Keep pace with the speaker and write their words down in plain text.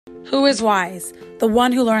Who is wise? The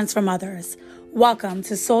one who learns from others. Welcome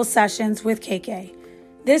to Soul Sessions with KK.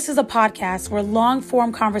 This is a podcast where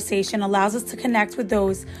long-form conversation allows us to connect with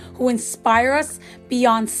those who inspire us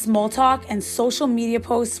beyond small talk and social media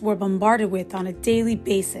posts we're bombarded with on a daily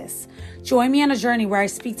basis. Join me on a journey where I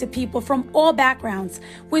speak to people from all backgrounds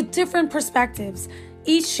with different perspectives,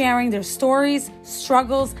 each sharing their stories,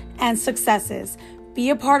 struggles, and successes. Be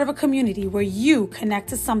a part of a community where you connect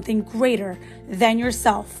to something greater than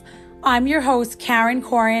yourself. I'm your host, Karen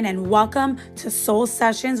Corin, and welcome to Soul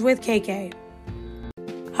Sessions with KK.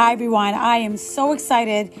 Hi, everyone. I am so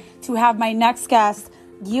excited to have my next guest,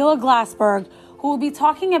 Gila Glassberg, who will be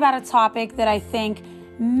talking about a topic that I think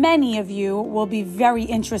many of you will be very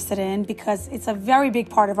interested in because it's a very big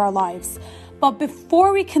part of our lives. But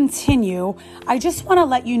before we continue, I just want to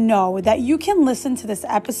let you know that you can listen to this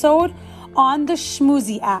episode on the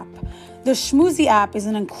Schmoozy app. The Schmoozy app is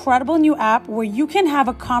an incredible new app where you can have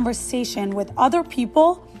a conversation with other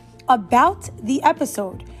people about the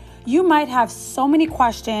episode. You might have so many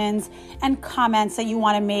questions and comments that you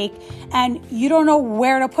want to make, and you don't know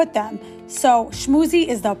where to put them. So Schmoozy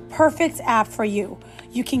is the perfect app for you.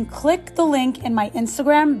 You can click the link in my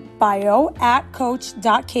Instagram bio at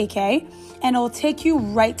coach.kk, and it will take you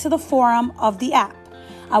right to the forum of the app.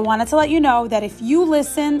 I wanted to let you know that if you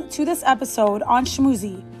listen to this episode on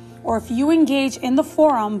Schmoozy, or if you engage in the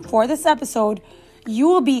forum for this episode, you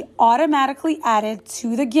will be automatically added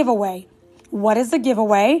to the giveaway. What is the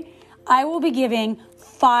giveaway? I will be giving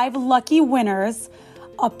 5 lucky winners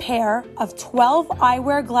a pair of 12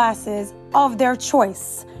 eyewear glasses of their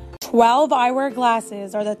choice. 12 eyewear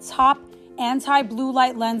glasses are the top anti-blue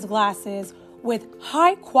light lens glasses with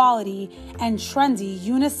high quality and trendy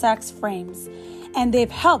unisex frames. And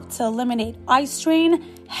they've helped to eliminate eye strain,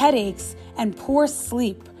 headaches, and poor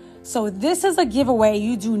sleep. So this is a giveaway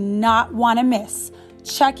you do not want to miss.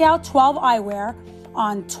 Check out 12 Eyewear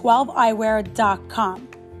on 12eyewear.com.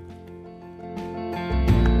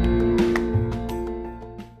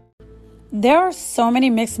 There are so many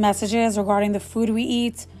mixed messages regarding the food we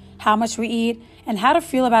eat, how much we eat, and how to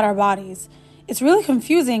feel about our bodies. It's really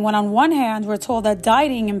confusing when on one hand we're told that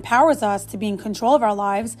dieting empowers us to be in control of our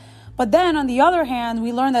lives, but then on the other hand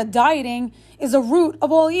we learn that dieting is the root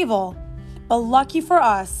of all evil. But lucky for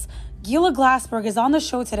us, Gila Glassberg is on the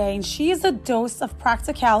show today, and she is the dose of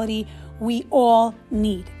practicality we all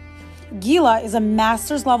need. Gila is a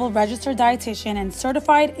master's level registered dietitian and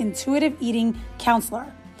certified intuitive eating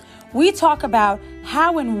counselor. We talk about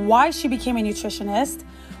how and why she became a nutritionist.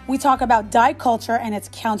 We talk about diet culture and its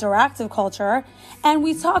counteractive culture. And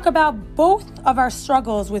we talk about both of our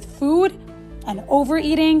struggles with food and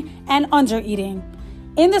overeating and undereating.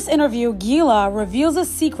 In this interview, Gila reveals a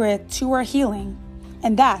secret to her healing,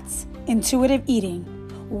 and that's intuitive eating.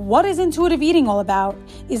 What is intuitive eating all about?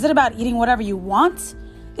 Is it about eating whatever you want?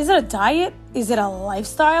 Is it a diet? Is it a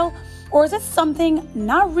lifestyle? Or is it something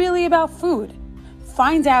not really about food?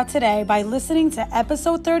 Find out today by listening to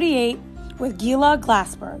episode 38 with Gila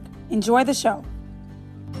Glassberg. Enjoy the show.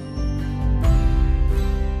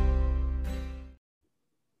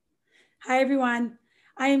 Hi, everyone.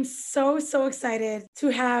 I am so excited to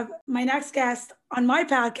have my next guest on my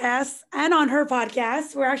podcast and on her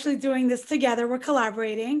podcast. We're actually doing this together. We're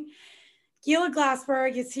collaborating. Gila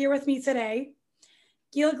Glassberg is here with me today.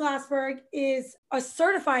 Gila Glassberg is a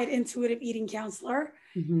certified intuitive eating counselor.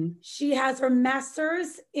 Mm-hmm. She has her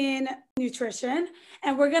master's in nutrition,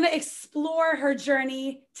 and we're going to explore her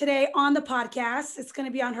journey today on the podcast. It's going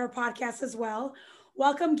to be on her podcast as well.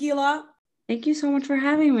 Welcome, Gila. Thank you so much for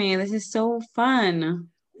having me. This is so fun.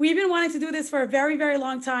 We've been wanting to do this for a very, very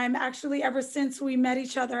long time, actually, ever since we met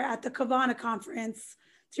each other at the Kavana conference.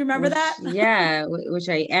 Do you remember that? Yeah, which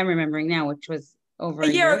I am remembering now, which was over a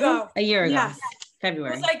year ago. A year ago, yes.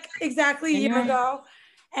 February. It was like exactly a year ago.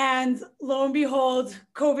 And lo and behold,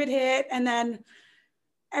 COVID hit, and then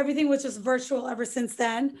everything was just virtual ever since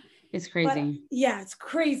then. It's crazy. But, yeah, it's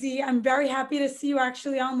crazy. I'm very happy to see you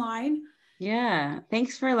actually online. Yeah.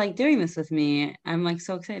 Thanks for doing this with me. I'm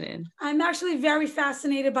so excited. I'm actually very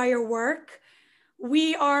fascinated by your work.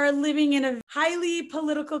 We are living in a highly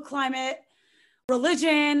political climate.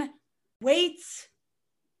 Religion, weight,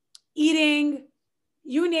 eating,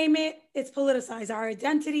 you name it, it's politicized, our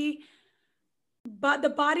identity. But the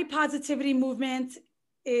body positivity movement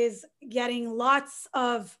is getting lots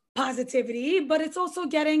of positivity, but it's also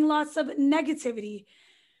getting lots of negativity.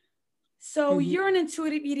 So you're an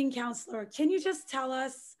intuitive eating counselor. Can you just tell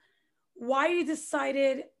us why you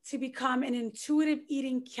decided to become an intuitive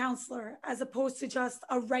eating counselor as opposed to just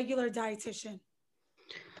a regular dietitian?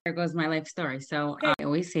 There goes my life story. So okay. I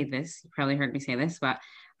always say this, you probably heard me say this, but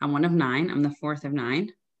I'm one of 9. I'm the 4th of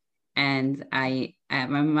 9. And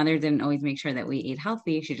my mother didn't always make sure that we ate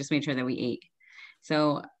healthy. She just made sure that we ate.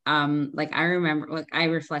 So, like I remember, like I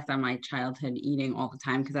reflect on my childhood eating all the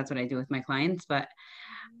time because that's what I do with my clients. But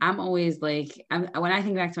I'm always like, when I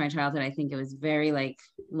think back to my childhood, I think it was very like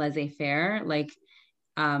laissez-faire,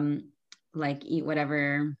 um, like eat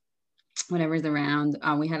whatever's around.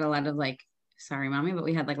 We had a lot of like, sorry, mommy, but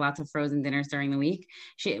we had like lots of frozen dinners during the week.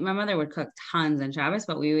 My mother would cook tons on Shabbos,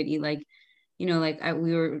 but we would eat like,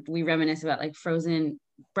 we reminisce about like frozen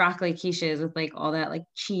broccoli quiches with like all that like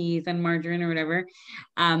cheese and margarine or whatever.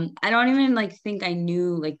 I don't even like think I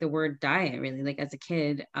knew like the word diet really, like as a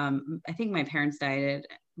kid. I think my parents dieted,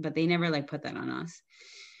 but they never like put that on us.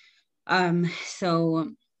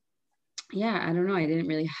 So yeah, I don't know. I didn't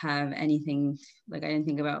really have anything, like I didn't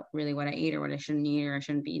think about really what I ate or what I shouldn't eat or I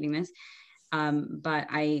shouldn't be eating this. But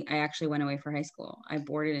I actually went away for high school. I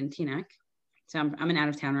boarded in Teaneck. So I'm an out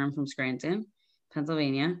of towner. I'm from Scranton,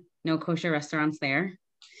 Pennsylvania. No kosher restaurants there.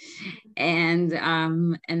 And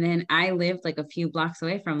then I lived like a few blocks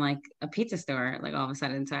away from like a pizza store, like all of a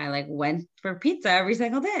sudden. So I like went for pizza every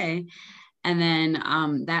single day. And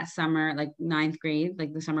then that summer, like ninth grade,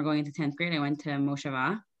 like the summer going into 10th grade, I went to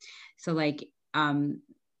Mosheva. So like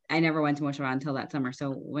I never went to Mosheva until that summer.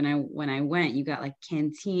 So when I went, you got like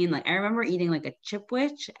canteen. Like I remember eating like a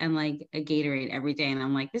Chipwich and like a Gatorade every day. And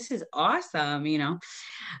I'm like, this is awesome, you know?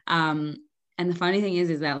 And the funny thing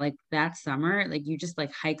is that like that summer, like you just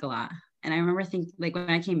like hike a lot. And I remember thinking like when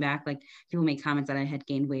I came back, like people made comments that I had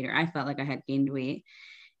gained weight or I felt like I had gained weight.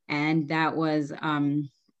 And that was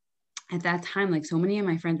at that time, like so many of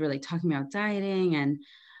my friends were like talking about dieting and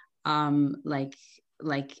like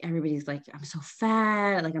everybody's like, I'm so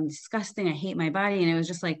fat, like I'm disgusting, I hate my body. And it was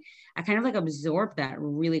just like I kind of like absorbed that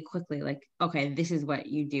really quickly, like, okay, this is what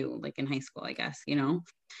you do like in high school, I guess, you know.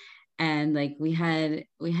 And like we had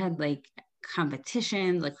like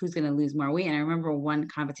competitions, like who's gonna lose more weight. And I remember one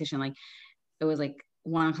competition, like it was like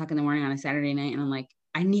 1 o'clock in the morning on a Saturday night, and I'm like,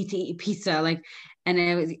 I need to eat pizza. Like, and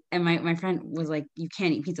it was, and my friend was like, you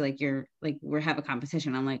can't eat pizza. Like you're like, we're have a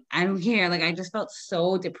competition. I'm like, I don't care. Like, I just felt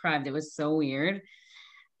so deprived. It was so weird.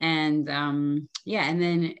 And yeah.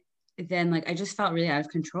 And then like, I just felt really out of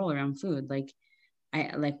control around food. Like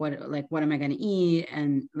what am I going to eat?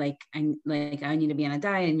 And I need to be on a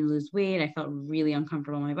diet and lose weight. I felt really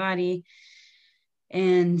uncomfortable in my body.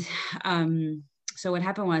 And so what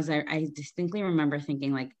happened was I distinctly remember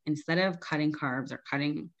thinking like, instead of cutting carbs or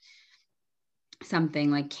cutting something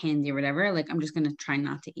like candy or whatever, like I'm just going to try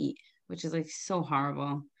not to eat, which is like so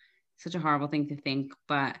horrible, such a horrible thing to think.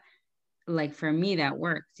 But like for me, that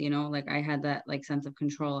worked, you know, like I had that like sense of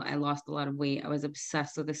control. I lost a lot of weight. I was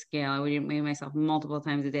obsessed with the scale. I would weigh myself multiple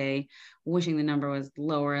times a day, wishing the number was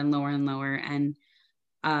lower and lower and lower. And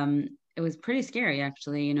it was pretty scary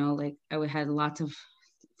actually, you know, like I had lots of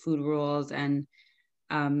food rules and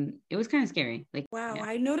it was kind of scary. Like, Wow, yeah.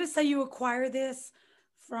 I noticed that you acquire this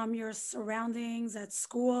from your surroundings at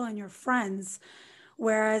school and your friends,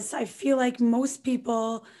 whereas I feel like most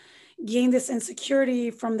people gain this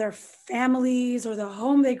insecurity from their families or the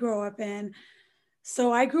home they grow up in.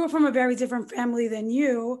 So I grew up from a very different family than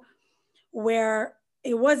you, where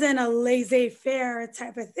it wasn't a laissez-faire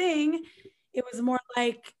type of thing. It was more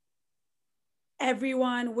like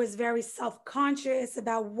everyone was very self-conscious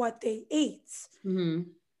about what they ate. Mm-hmm.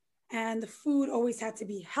 And the food always had to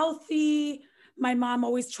be healthy. My mom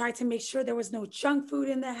always tried to make sure there was no junk food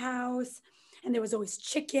in the house, and there was always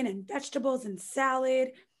chicken and vegetables and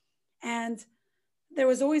salad. And there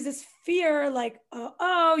was always this fear like,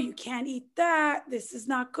 oh, you can't eat that. This is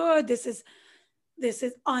not good. This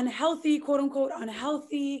is unhealthy, quote unquote,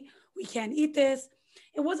 unhealthy. We can't eat this.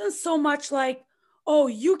 It wasn't so much like, oh,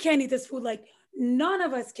 you can't eat this food. Like, none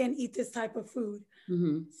of us can eat this type of food.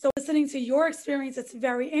 Mm-hmm. So, listening to your experience, it's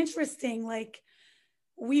very interesting. Like,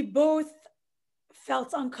 we both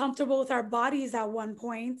felt uncomfortable with our bodies at one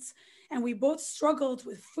point, and we both struggled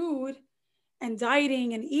with food and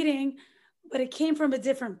dieting and eating, but it came from a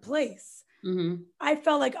different place. Mm-hmm. I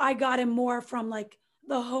felt like I got it more from like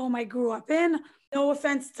the home I grew up in. No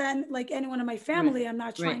offense to like anyone in my Right. family. I'm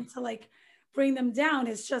not Right. trying to like bring them down.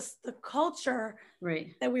 It's just the culture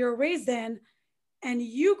Right. that we were raised in. And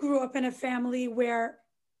you grew up in a family where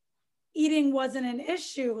eating wasn't an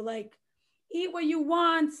issue. Like, eat what you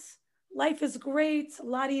want. Life is great.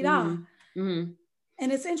 La di da. Mm-hmm. Mm-hmm.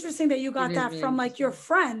 And it's interesting that you It got is that really from like your interesting.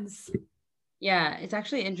 friends. Yeah, it's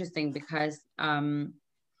actually interesting because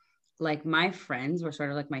like my friends were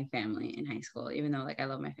sort of like my family in high school, even though like I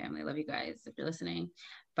love my family. I love you guys if you're listening.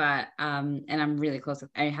 But and I'm really close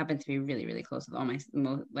with, I happen to be really, really close with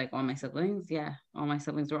like all my siblings. Yeah, all my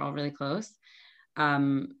siblings were all really close.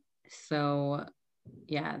 Um, so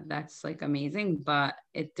yeah, that's like amazing. But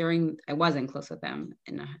I wasn't close with them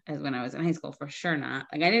as when I was in high school, for sure not.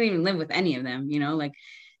 Like I didn't even live with any of them, like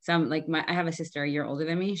I have a sister a year older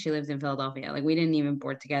than me. She lives in Philadelphia. Like we didn't even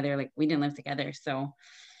board together. Like we didn't live together. So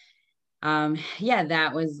yeah,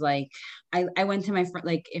 that was like, I went to my friend,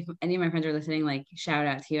 like if any of my friends are listening, like shout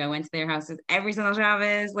out to you. I went to their houses every single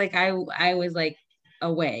Shabbos. Like I was like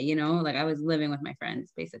away, like I was living with my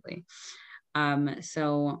friends basically.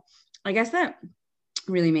 So I guess that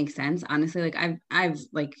really makes sense. Honestly, like I've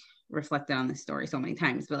like reflected on this story so many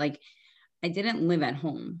times, but like I didn't live at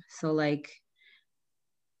home. So like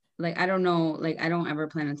I don't know, like I don't ever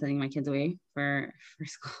plan on sending my kids away for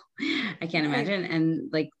school. I can't imagine.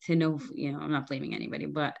 And like to know, I'm not blaming anybody,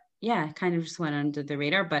 but yeah, it kind of just went under the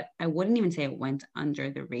radar. But I wouldn't even say it went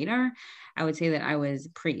under the radar. I would say that I was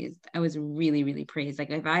praised. I was really, really praised.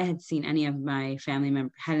 Like if I had seen any of my family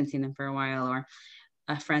members, hadn't seen them for a while, or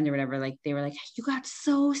a friend or whatever, like they were like, you got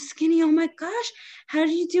so skinny, oh my gosh, how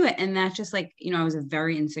did you do it? And that's just like, I was a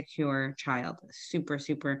very insecure child, super,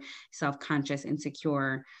 super self-conscious,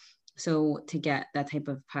 insecure. So to get that type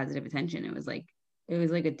of positive attention, it was like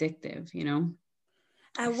addictive.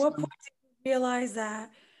 At what So, point did you realize that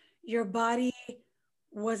your body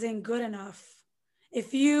wasn't good enough?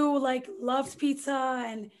 If you like loved pizza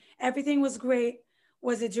and everything was great,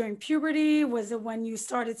 was it during puberty? Was it when you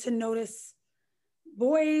started to notice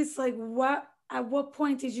boys? Like at what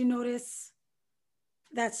point did you notice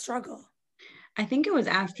that struggle? I think it was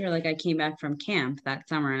after like I came back from camp that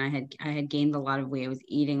summer, and I had gained a lot of weight. I was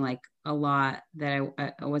eating like a lot that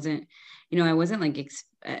I wasn't, I wasn't like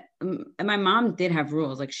and my mom did have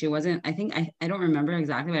rules. Like she wasn't, I think I don't remember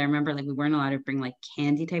exactly, but I remember like we weren't allowed to bring like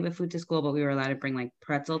candy type of food to school, but we were allowed to bring like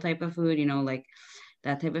pretzel type of food, like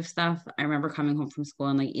that type of stuff. I remember coming home from school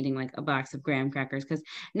and like eating like a box of graham crackers, because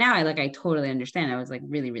now I totally understand. I was like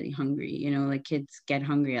really, really hungry, like kids get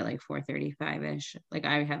hungry at like 4:35 ish. Like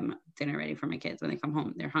I have dinner ready for my kids when they come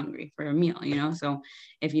home. They're hungry for a meal, so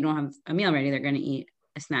if you don't have a meal ready, they're going to eat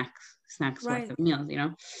a snacks worth Right. of meals.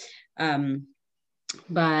 um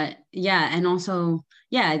but yeah, and also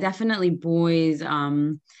yeah, definitely boys,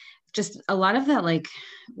 just a lot of that, like,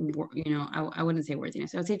 I wouldn't say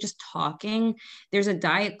worthiness. I would say just talking. There's a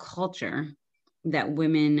diet culture that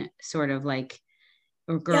women sort of like,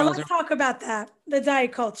 or Yeah, girls, let's or talk about that. The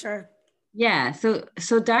diet culture. yeah. So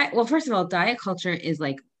diet. Well, first of all, diet culture is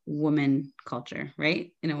like woman culture,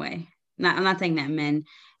 right? In a way. I'm not saying that men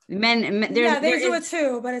Yeah, they there do is. it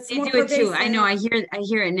too, but it's They more do it too. I know. pervasive. I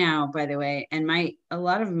hear it now, by the way. And a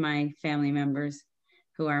lot of my family members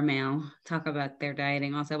who are male talk about their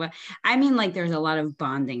dieting also. But I mean, like, there's a lot of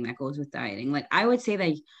bonding that goes with dieting. Like, I would say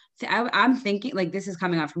that I'm thinking, like, this is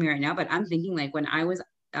coming out from me right now, but I'm thinking, like, when I was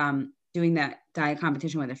doing that diet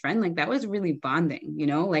competition with a friend, like, that was really bonding,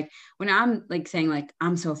 Like, when I'm like saying, like,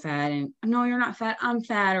 I'm so fat, and no, you're not fat, I'm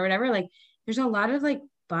fat, or whatever, like, there's a lot of like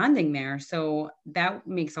bonding there. So that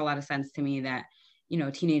makes a lot of sense to me, that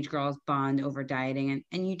teenage girls bond over dieting,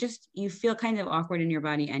 and you feel kind of awkward in your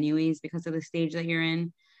body anyways because of the stage that you're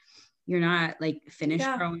in. You're not like finished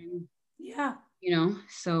Yeah. growing, Yeah.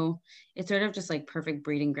 so it's sort of just like perfect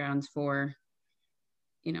breeding grounds for,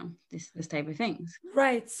 this type of things.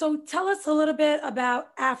 Right. So tell us a little bit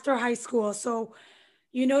about after high school. So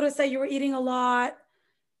you noticed that you were eating a lot,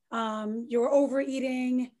 you were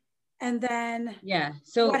overeating, and then Yeah. what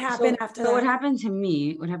So happened so after so that? what happened to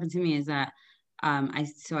me is that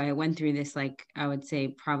I went through this, like, I would say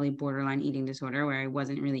probably borderline eating disorder, where I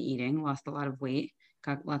wasn't really eating, lost a lot of weight,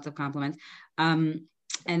 got lots of compliments.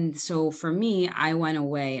 And so for me, I went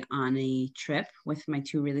away on a trip with my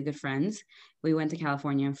two really good friends. We went to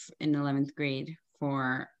California in 11th grade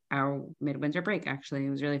for our midwinter break. Actually,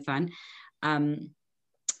 it was really fun. Um,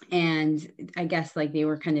 and I guess like they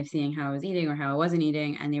were kind of seeing how I was eating or how I wasn't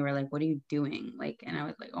eating, and they were like, what are you doing? Like, and I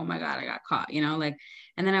was like, oh my God, I got caught, like,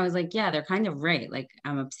 and then I was like, yeah, they're kind of right. Like,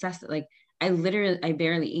 I'm obsessed. Like, I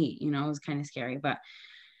barely eat, it was kind of scary. But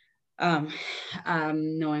um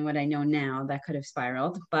knowing what I know now, that could have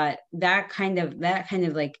spiraled. But that kind of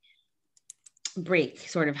like break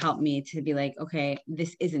sort of helped me to be like, okay,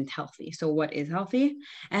 this isn't healthy. So what is healthy?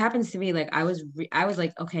 It happens to be like, I was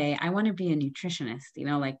like, okay, I want to be a nutritionist.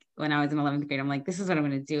 Like when I was in 11th grade, I'm like, this is what I'm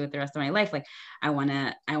going to do with the rest of my life. Like, I want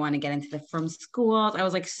to get into the from schools. I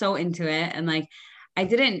was like so into it. And like,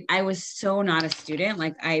 I was so not a student.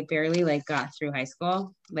 Like, I barely like got through high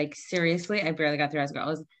school. Like, seriously, I barely got through high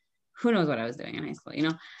school. Who knows what I was doing in high school?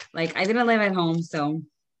 Like, I didn't live at home. So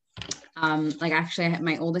like, actually, I had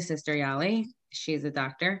my oldest sister, Yali. She's a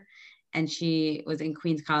doctor, and she was in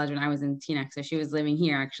Queens College when I was in Teaneck. So she was living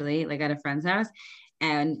here, actually, like at a friend's house.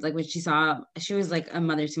 And like when she was like a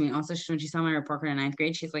mother to me. Also, when she saw my report card in ninth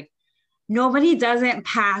grade, she's like, nobody doesn't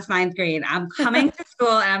pass ninth grade. I'm coming to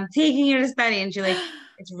school and I'm taking you to study. And she like,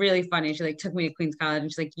 it's really funny. She like took me to Queens College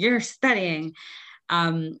and she's like, you're studying.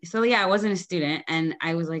 So yeah, I wasn't a student, and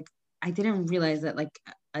I was like, I didn't realize that like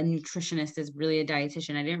a nutritionist is really a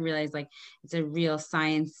dietitian. I didn't realize like it's a real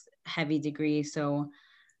science heavy degree. So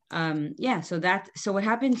yeah, so what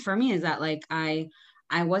happened for me is that like I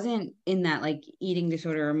wasn't in that like eating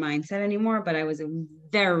disorder mindset anymore, but I was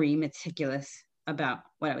very meticulous about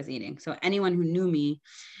what I was eating. So anyone who knew me,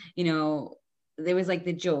 you know, there was like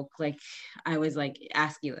the joke, like I was like,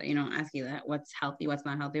 ask you that what's healthy, what's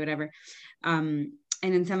not healthy, whatever.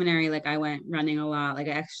 And in seminary, like I went running a lot, like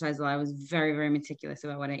I exercised a lot. I was very, very meticulous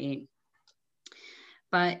about what I ate.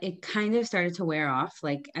 But it kind of started to wear off.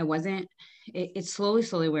 Like it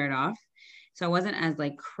slowly weared off. So I wasn't as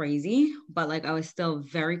like crazy, but like I was still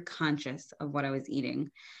very conscious of what I was eating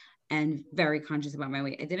and very conscious about my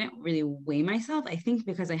weight. I didn't really weigh myself. I think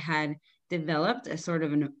because I had developed a sort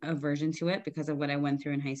of an aversion to it because of what I went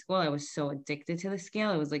through in high school. I was so addicted to the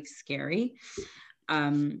scale. It was like scary.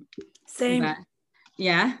 Same. But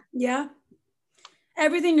yeah. Yeah.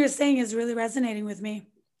 Everything you're saying is really resonating with me.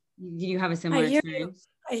 Did you have a similar experience?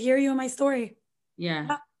 I hear you in my story.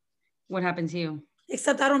 Yeah. What happened to you?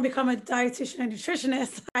 Except I don't become a dietitian and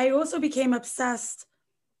nutritionist. I also became obsessed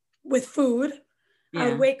with food. Yeah. I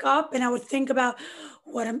would wake up and I would think about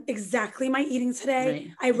exactly am I eating today.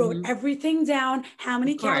 Right. I wrote everything down, how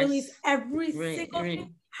many calories every single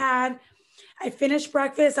thing had. I finished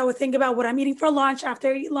breakfast. I would think about what I'm eating for lunch. After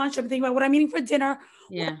I eat lunch, I'm thinking about what I'm eating for dinner.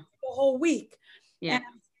 Yeah. The whole week. Yeah. And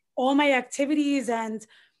all my activities and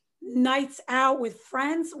nights out with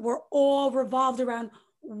friends were all revolved around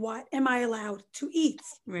what am I allowed to eat.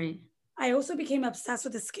 Right. I also became obsessed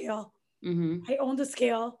with the scale. I owned a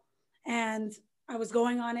scale and I was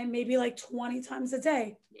going on it maybe like 20 times a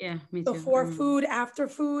day. Yeah, me too. Before food, after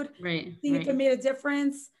food. Right. Seeing if it made a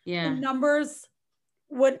difference. Yeah. The numbers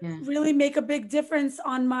would really make a big difference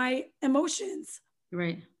on my emotions.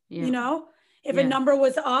 Right. Yeah. You know, if a number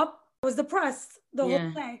was up, I was depressed the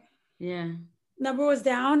whole day. Yeah. Number was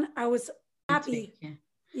down, I was happy.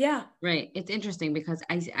 Yeah. Right. It's interesting because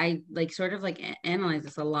I like sort of like analyze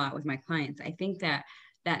this a lot with my clients. I think that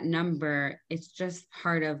number, it's just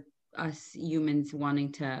part of us humans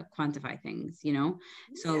wanting to quantify things, you know?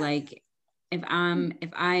 So like if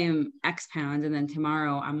I am X pounds and then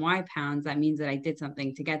tomorrow I'm Y pounds, that means that I did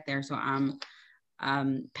something to get there. So I'm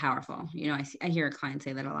powerful. You know, I hear a client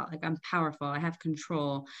say that a lot, like I'm powerful, I have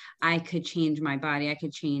control, I could change my body, I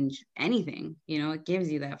could change anything. You know, it gives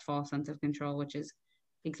you that false sense of control, which is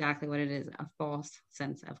exactly what it is, a false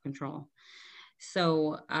sense of control.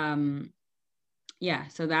 So yeah,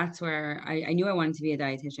 so that's where I knew I wanted to be a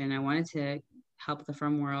dietitian. I wanted to help the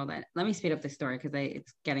frum world. Let me speed up the story because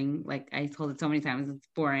it's getting, like I told it so many times, it's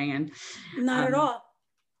boring. And not at all.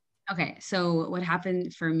 Okay, so what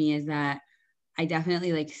happened for me is that I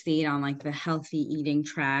definitely like stayed on like the healthy eating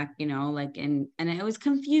track, you know, like, and it was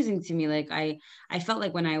confusing to me. Like I felt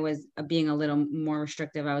like when I was being a little more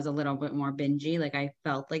restrictive, I was a little bit more bingy. Like I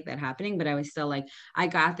felt like that happening, but I was still like, I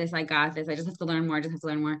got this. I just have to learn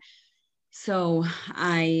more. So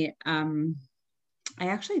I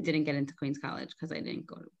actually didn't get into Queens College because I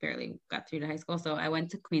barely got through to high school. So I went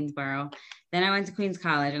to Queensboro, then I went to Queens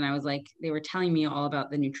College, and I was like, they were telling me all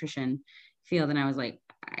about the nutrition field. And I was like,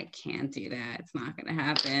 I can't do that. It's not going to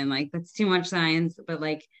happen. Like, that's too much science. But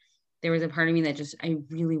like, there was a part of me that just, I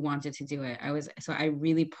really wanted to do it. So I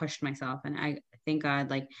really pushed myself, and I thank God,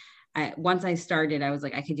 like, once I started, I was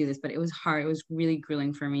like, I could do this, but it was hard. It was really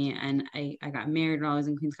grueling for me. And I got married while I was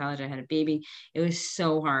in Queens College. I had a baby. It was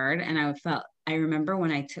so hard. And I remember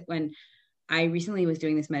when I recently was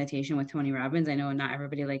doing this meditation with Tony Robbins. I know not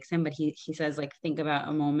everybody likes him, but he says, like, think about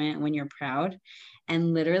a moment when you're proud.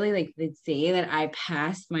 And literally, like, the day that I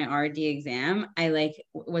passed my RD exam, I like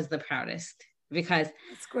was the proudest because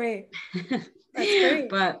that's great. That's great.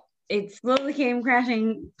 But it slowly came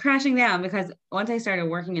crashing down because once I started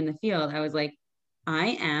working in the field, I was like,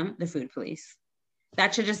 I am the food police.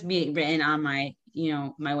 That should just be written on my, you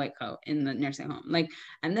know, my white coat in the nursing home. Like,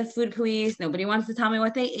 I'm the food police. Nobody wants to tell me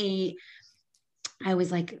what they ate. I was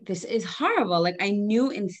like, this is horrible. Like, I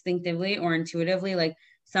knew instinctively or intuitively, like,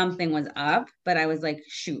 something was up, but I was like,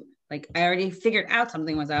 shoot, like, I already figured out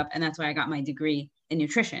something was up. And that's why I got my degree in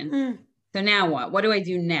nutrition. So now what? What do I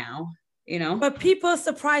do now? You know? But people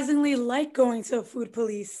surprisingly like going to a food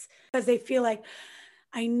police because they feel like,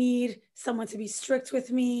 I need someone to be strict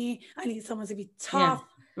with me. I need someone to be tough.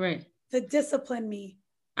 Yeah, right. To discipline me.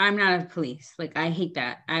 I'm not a police. Like, I hate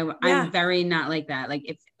that. I'm very not like that.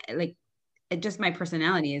 Like, just my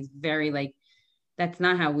personality is very like, that's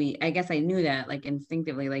not how I guess I knew that like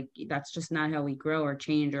instinctively, like that's just not how we grow or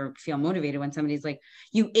change or feel motivated when somebody's like,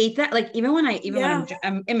 you ate that. Like, even when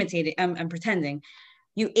I'm imitating, I'm pretending,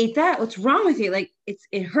 you ate that. What's wrong with you? Like,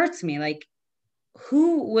 it hurts me. Like,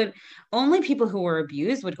 who would, only people who were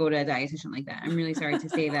abused would go to a dietitian like that. I'm really sorry to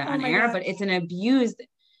say that on air, but it's an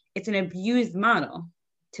abused model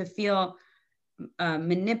to feel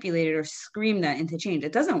manipulated or scream that into change.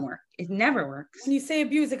 It doesn't work. It never works. When you say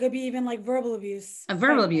abuse, it could be even like verbal abuse.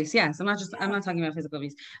 Verbal abuse, yes. I'm not talking about physical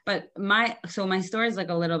abuse. But my story is like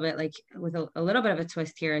a little bit like with a little bit of a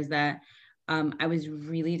twist here is that I was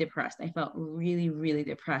really depressed. I felt really, really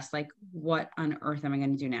depressed. Like, what on earth am I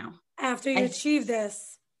going to do now? After you achieve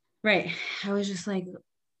this. Right. I was just like,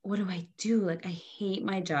 what do I do? Like, I hate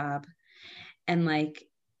my job. And like,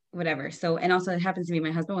 whatever. So, and also it happens to be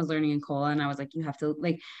my husband was learning in Cola, and I was like, you have to,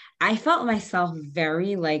 like, I felt myself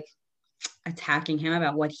very like attacking him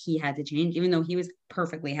about what he had to change, even though he was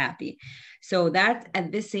perfectly happy. So that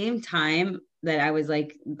at the same time that I was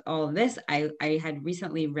like all of this, I had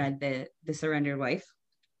recently read the Surrendered Wife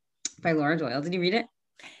by Laura Doyle. Did you read it?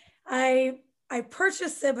 I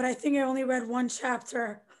purchased it, but I think I only read one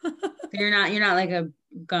chapter. So you're not like a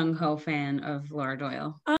gung-ho fan of Laura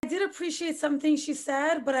Doyle. I did appreciate some things she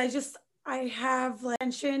said, but I have like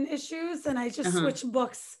attention issues, and I just switch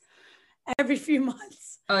books every few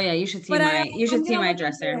months. Oh yeah, you should see my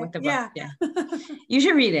dresser with the book. Yeah. You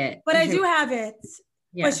should read it. But I do have it.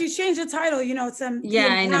 Yeah. But she changed the title, it's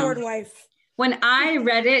the Empowered Wife. When I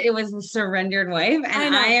read it, it was The Surrendered Wife,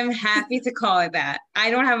 and I am happy to call it that.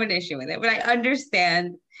 I don't have an issue with it, but I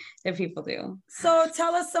understand that people do. So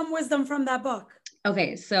tell us some wisdom from that book.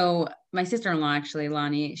 Okay, so my sister-in-law, actually,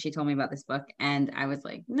 Lonnie, she told me about this book, and I was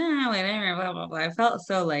like, no, whatever, blah, blah, blah. I felt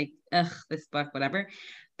so like, ugh, this book, whatever.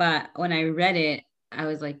 But when I read it, I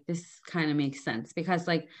was like, this kind of makes sense, because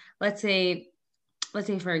like, let's say,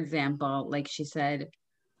 for example, like she said,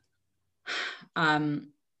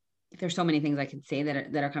 there's so many things I could say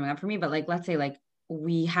that are coming up for me, but like, let's say like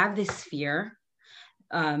we have this fear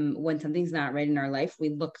when something's not right in our life, we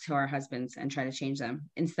look to our husbands and try to change them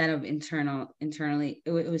instead of internally.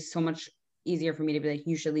 It was so much easier for me to be like,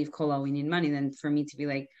 you should leave Cola, we need money, than for me to be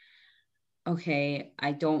like, okay,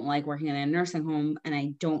 I don't like working in a nursing home and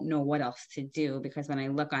I don't know what else to do, because when I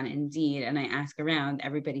look on Indeed and I ask around,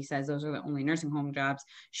 everybody says those are the only nursing home jobs.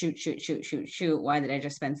 Shoot. Why did I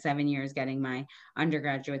just spend 7 years getting my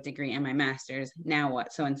undergraduate degree and my master's? Now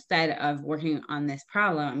what? So instead of working on this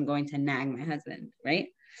problem, I'm going to nag my husband, right?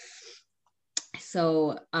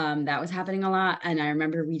 So that was happening a lot. And I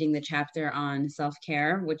remember reading the chapter on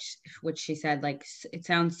self-care, which she said, like, it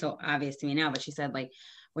sounds so obvious to me now, but she said, like,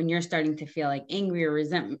 when you're starting to feel like angry or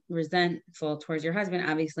resentful towards your husband,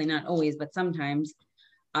 obviously not always, but sometimes,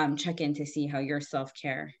 check in to see how your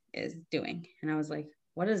self-care is doing. And I was like,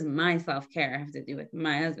 what does my self-care have to do with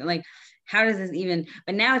my husband? Like, how does this even,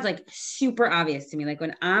 but now it's like super obvious to me. Like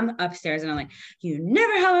when I'm upstairs and I'm like, you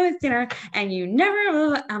never help me with dinner and you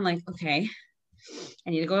never, I'm like, okay, I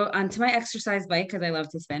need to go onto my exercise bike because I love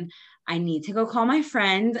to spin. I need to go call my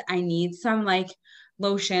friend. I need some like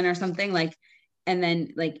lotion or something, like, and then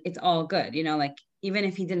like, it's all good, like even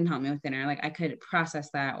if he didn't help me with dinner, like I could process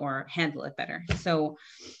that or handle it better. So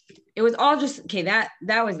it was all just, okay, that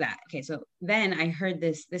was that. Okay. So then I heard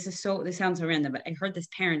this sounds so random, but I heard this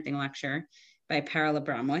parenting lecture by Parla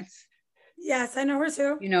Bromwitz. Yes, I know her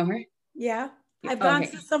too. You know her? Yeah. I've gone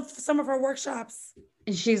to some of her workshops.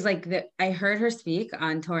 And she's like, I heard her speak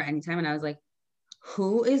on Tour Anytime, and I was like,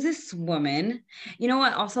 who is this woman? You know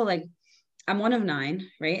what? Also, like, I'm one of 9,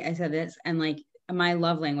 right? I said this, and like, my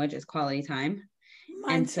love language is quality time.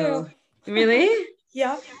 Mine too. Really?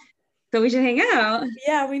 Yeah. So we should hang out.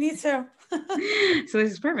 Yeah, we need to. So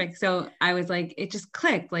this is perfect. So I was like, it just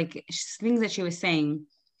clicked, like things that she was saying,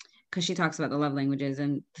 because she talks about the love languages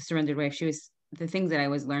and the surrendered wife. She was, the things that I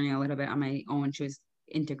was learning a little bit on my own, she was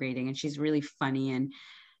integrating, and she's really funny, and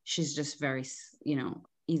she's just very,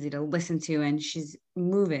 easy to listen to, and she's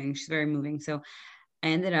very moving. So I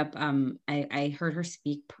ended up, I heard her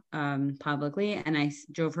speak publicly, and I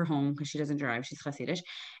drove her home because she doesn't drive. She's Hasidish.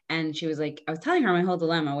 And she was like, I was telling her my whole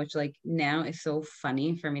dilemma, which like now is so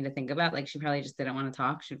funny for me to think about. Like she probably just didn't want to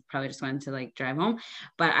talk. She probably just wanted to like drive home.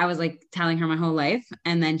 But I was like telling her my whole life.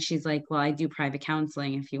 And then she's like, well, I do private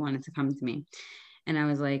counseling if you wanted to come to me. And I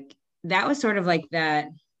was like, that was sort of like that,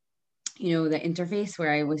 the interface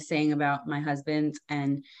where I was saying about my husband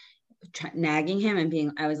and nagging him and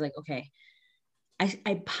being, I was like, okay,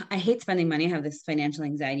 I hate spending money. I have this financial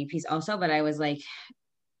anxiety piece also, but I was like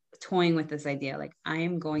toying with this idea, like I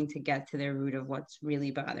am going to get to the root of what's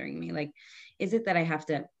really bothering me. Like, is it that I have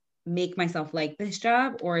to make myself like this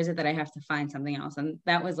job, or is it that I have to find something else? And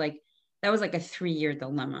that was like a 3-year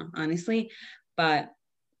dilemma, honestly. But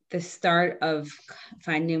the start of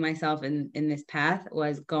finding myself in this path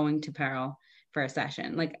was going to Peril for a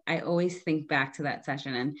session. Like I always think back to that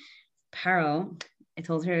session, and Peril, I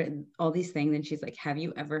told her all these things, and she's like, have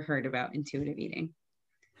you ever heard about intuitive eating?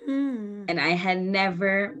 And I had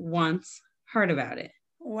never once heard about it.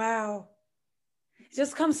 Wow. It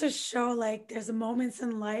just comes to show like there's moments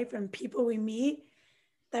in life and people we meet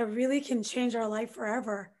that really can change our life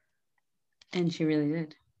forever. And she really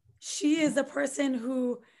did. She is the person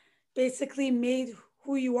who basically made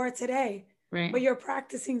who you are today, right? What you're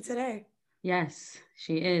practicing today. Yes,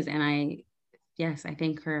 she is. And I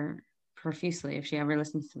thank her profusely if she ever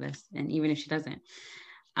listens to this. And even if she doesn't,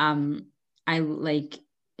 I like,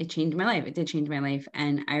 it changed my life. It did change my life.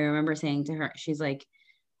 And I remember saying to her, she's like,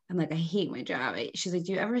 I'm like, I hate my job. She's like,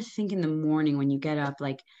 do you ever think in the morning when you get up,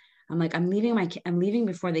 like, I'm like, I'm leaving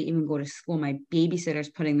before they even go to school. My babysitter's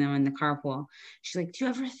putting them in the carpool. She's like, do you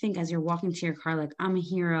ever think as you're walking to your car, like, I'm a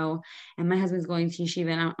hero and my husband's going to yeshiva?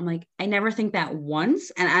 And I'm like, I never think that once.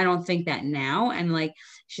 And I don't think that now. And like,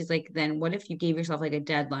 she's like, then what if you gave yourself like a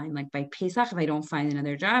deadline? Like by Pesach, if I don't find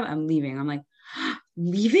another job, I'm leaving. I'm like,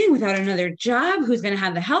 leaving without another job? Who's going to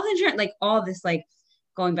have the health insurance? Like all this, like,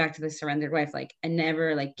 going back to the surrendered wife, like, and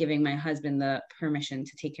never like giving my husband the permission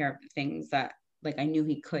to take care of the things that like I knew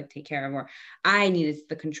he could take care of, or I needed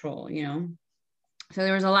the control, you know? So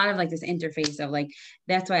there was a lot of like this interface of like,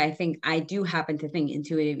 that's why I think I do happen to think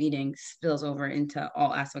intuitive eating spills over into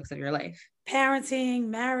all aspects of your life. Parenting,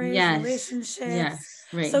 marriage, relationships. Yes,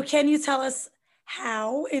 right. So can you tell us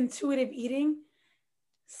how intuitive eating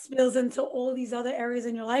spills into all these other areas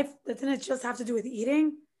in your life? Doesn't it just have to do with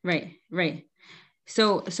eating? Right.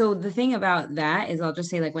 So the thing about that is, I'll just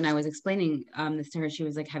say, like, when I was explaining this to her, she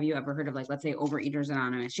was like, have you ever heard of, like, let's say Overeaters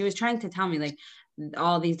Anonymous? She was trying to tell me like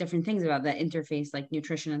all these different things about that interface, like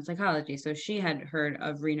nutrition and psychology. So she had heard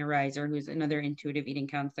of Rena Reiser, who's another intuitive eating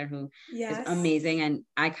counselor who is amazing. And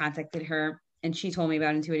I contacted her and she told me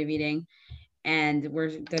about intuitive eating, and we're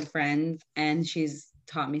good friends, and she's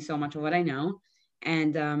taught me so much of what I know.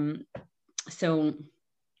 And so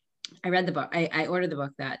I read the book. I ordered the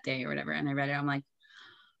book that day or whatever, and I read it. I'm like,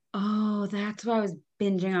 oh, that's why I was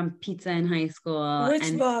binging on pizza in high school.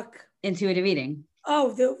 Which book? Intuitive Eating.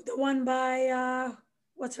 Oh, the one by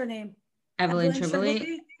what's her name? Evelyn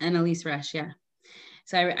Tribole and Elise Resch. Yeah.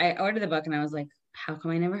 So I ordered the book, and I was like, how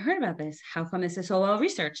come I never heard about this? How come this is so well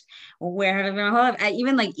researched? Where have I been my whole life? I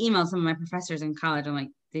even like emailed some of my professors in college. I'm like,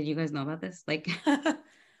 did you guys know about this? Like,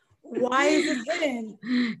 why is it hidden?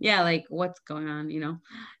 Yeah, like what's going on, you know?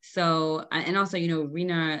 So, and also, you know,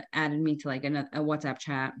 Rena added me to like a WhatsApp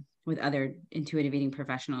chat with other intuitive eating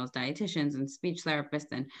professionals, dietitians and speech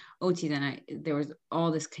therapists and OTs. And there was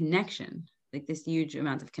all this connection, like this huge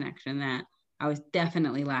amount of connection that I was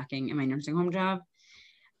definitely lacking in my nursing home job.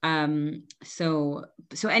 So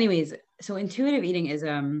anyways, so intuitive eating is,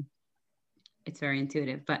 it's very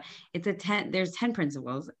intuitive, but there's 10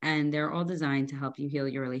 principles, and they're all designed to help you heal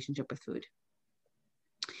your relationship with food.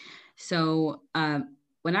 So,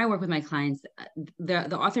 when I work with my clients,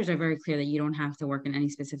 the authors are very clear that you don't have to work in any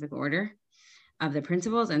specific order of the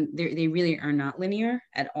principles, and they really are not linear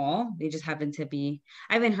at all. They just happen to be.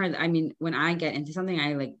 I haven't heard. I mean, when I get into something,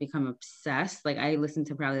 I like become obsessed. Like I listen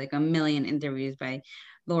to probably like a million interviews by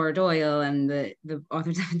Laura Doyle and the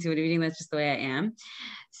authors of intuitive eating. That's just the way I am.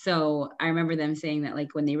 So I remember them saying that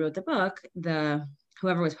like when they wrote the book,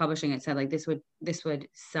 whoever was publishing it said like this would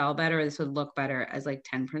sell better, this would look better as like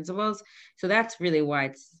 10 principles. So that's really why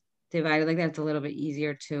it's divided like that. It's a little bit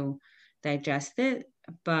easier to digest it,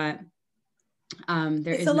 but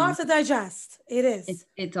it's a lot to digest. It is.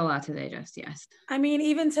 It's a lot to digest. Yes. I mean,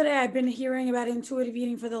 even today, I've been hearing about intuitive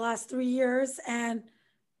eating for the last 3 years, and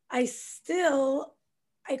I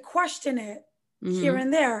question it here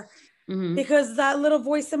and there, because that little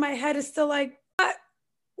voice in my head is still like,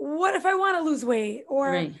 what if I want to lose weight?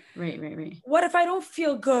 Or right. What if I don't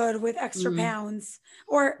feel good with extra pounds?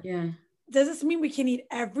 Or does this mean we can eat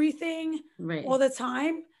everything all the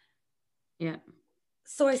time? Yeah.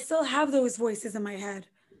 So I still have those voices in my head.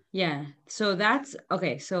 Yeah. So that's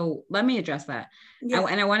okay. So let me address that. Yeah.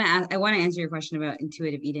 I want to answer your question about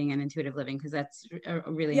intuitive eating and intuitive living, because that's a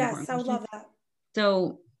really important question. Yes, I would love that.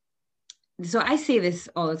 So I say this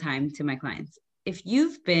all the time to my clients. If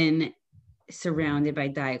you've been surrounded by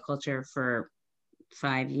diet culture for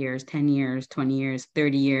 5 years, 10 years, 20 years,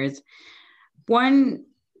 30 years, one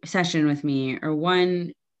session with me or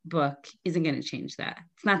one book isn't going to change that.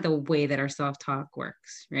 It's not the way that our self-talk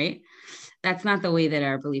works, right? That's not the way that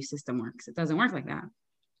our belief system works. It doesn't work like that.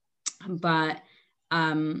 But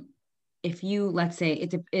if you, let's say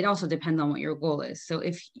it also depends on what your goal is. So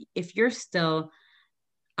if you're still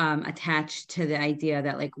attached to the idea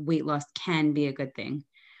that like weight loss can be a good thing,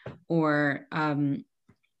 or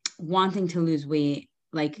wanting to lose weight,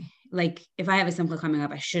 like if I have a symptom coming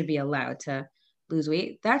up, I should be allowed to lose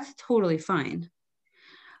weight. That's totally fine.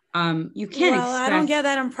 You can't Well, I don't expect. get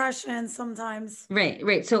that impression sometimes.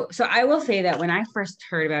 Right. So I will say that when I first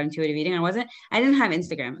heard about intuitive eating, I didn't have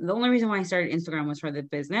Instagram. The only reason why I started Instagram was for the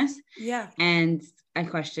business. Yeah. And I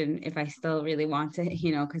question if I still really want to,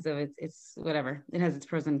 because of it's whatever. It has its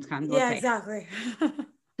pros and its cons. Yeah, exactly.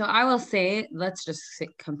 So I will say, let's just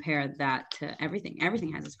compare that to everything.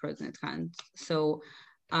 Everything has its pros and its cons. So,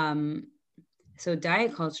 so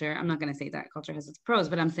diet culture, I'm not going to say diet culture has its pros,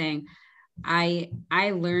 but I'm saying I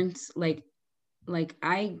learned like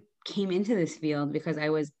I came into this field because I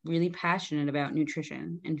was really passionate about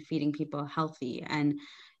nutrition and feeding people healthy and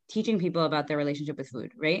teaching people about their relationship with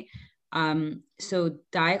food, right? So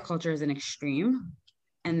diet culture is an extreme,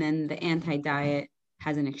 and then the anti-diet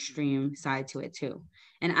has an extreme side to it too.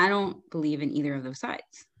 And I don't believe in either of those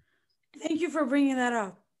sides. Thank you for bringing that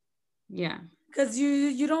up. Yeah. Because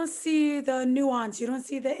you don't see the nuance. You don't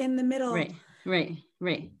see the in the middle.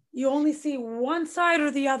 Right. You only see one side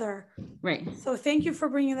or the other. Right. So thank you for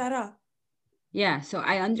bringing that up. Yeah. So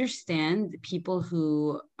I understand people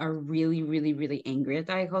who are really, really, really angry at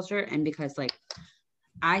diet culture. And because like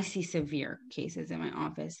I see severe cases in my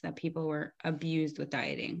office that people were abused with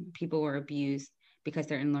dieting. People were abused because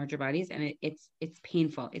they're in larger bodies, and it's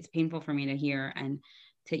painful. It's painful for me to hear and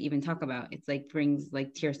to even talk about. It's like brings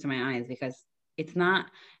like tears to my eyes, because it's not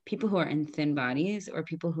people who are in thin bodies or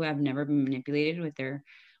people who have never been manipulated with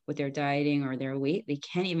their dieting or their weight. They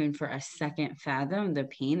can't even for a second fathom the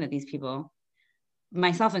pain that these people,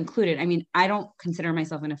 myself included. I mean, I don't consider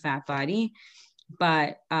myself in a fat body,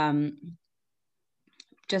 but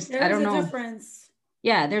just I don't know. There's a difference.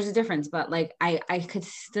 Yeah, there's a difference, but like I could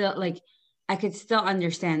still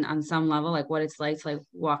understand on some level like what it's like to like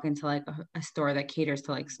walk into like a store that caters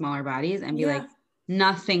to like smaller bodies and be like,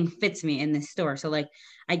 nothing fits me in this store. So like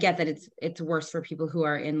I get that it's worse for people who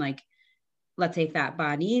are in like, let's say, fat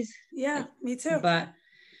bodies. Yeah, me too. But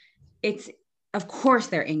it's, of course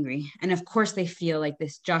they're angry, and of course they feel like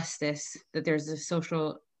this justice, that there's a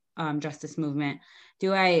social justice movement.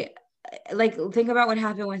 Do I like think about what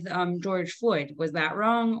happened with George Floyd? Was that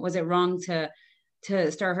wrong? Was it wrong to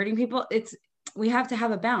start hurting people? We have to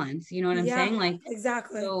have a balance, you know what I'm saying? Like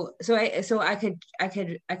exactly. So I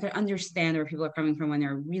could understand where people are coming from when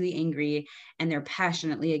they're really angry and they're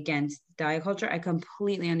passionately against diet culture. I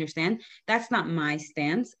completely understand. That's not my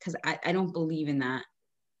stance, because I don't believe in that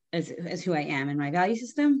as who I am and my value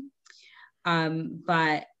system.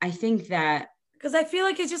 But I think that, because I feel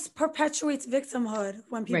like it just perpetuates victimhood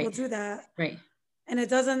when people do that. Right. And it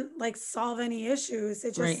doesn't like solve any issues.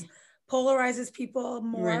 It just polarizes people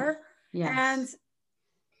more. Yes. And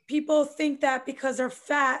people think that because they're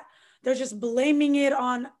fat, they're just blaming it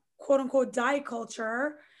on quote unquote diet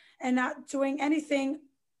culture and not doing anything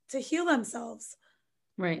to heal themselves.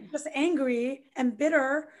 Right. Just angry and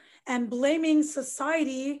bitter and blaming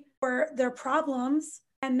society for their problems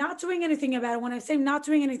and not doing anything about it. When I say not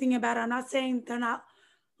doing anything about it, I'm not saying they're not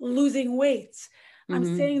losing weight.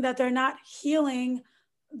 I'm saying that they're not healing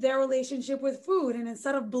their relationship with food. And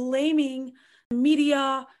instead of blaming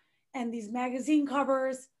media and these magazine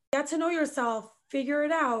covers, get to know yourself, figure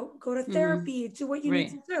it out, go to therapy, do what you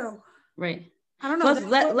need to do. Right. I don't know. That's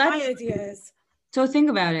what my idea is. So think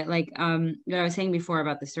about it, like what I was saying before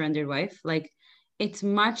about the surrendered wife. Like, it's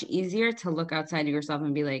much easier to look outside of yourself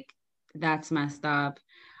and be like, that's messed up.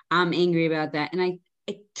 I'm angry about that. And I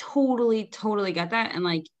totally get that. And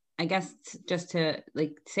like, I guess just to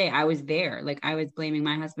like say I was there, like I was blaming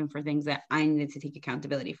my husband for things that I needed to take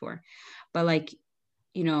accountability for. But like,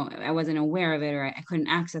 I wasn't aware of it, or I couldn't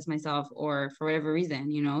access myself, or for whatever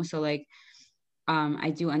reason, so like,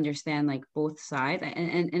 I do understand like both sides.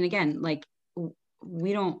 And again, like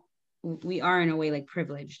we are in a way like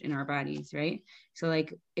privileged in our bodies, right? So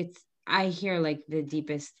like I hear like the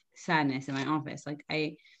deepest sadness in my office. Like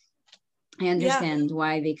I understand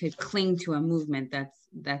why they could cling to a movement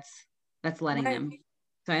that's letting them.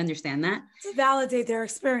 So I understand that. To validate their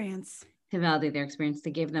experience. To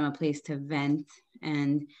give them a place to vent.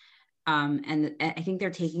 And I think they're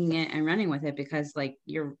taking it and running with it, because like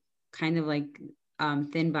you're kind of like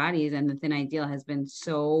thin bodies and the thin ideal has been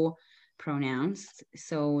so pronounced.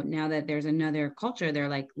 So now that there's another culture, they're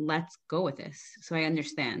like, let's go with this. So I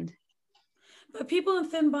understand. But people in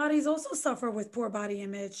thin bodies also suffer with poor body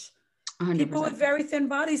image. 100%. People with very thin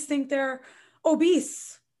bodies think they're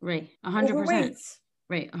obese. Right. 100%. Overweight.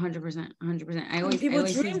 Right. 100%. 100%. And people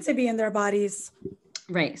dream to be in their bodies.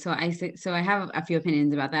 Right. So I have a few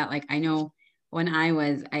opinions about that. Like I know when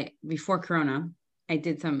before Corona, I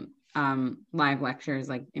did some live lectures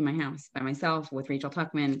like in my house by myself with Rachel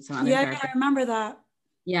Tuckman, some other Yeah, I remember that.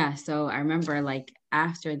 Yeah. So I remember like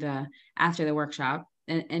after the workshop,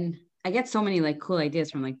 and I get so many like cool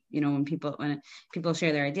ideas from like, when people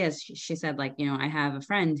share their ideas. She said like, I have a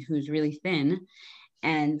friend who's really thin,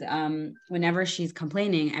 and whenever she's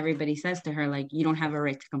complaining, everybody says to her like, you don't have a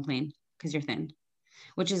right to complain because you're thin,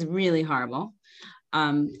 which is really horrible.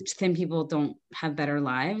 Thin people don't have better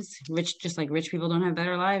lives. Just like rich people don't have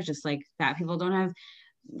better lives, just like fat people don't have,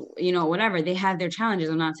 whatever. They have their challenges.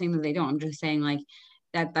 I'm not saying that they don't. I'm just saying like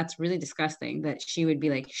that's really disgusting that she would be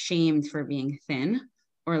like shamed for being thin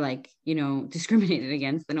or like, discriminated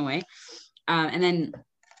against in a way. And then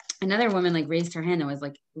another woman like raised her hand and was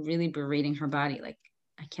like really berating her body. Like,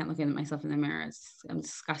 I can't look at myself in the mirror. I'm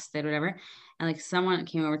disgusted, whatever. And like someone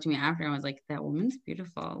came over to me after and was like, that woman's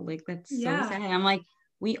beautiful. Like, that's so sad. I'm like,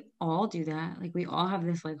 we all do that. Like, we all have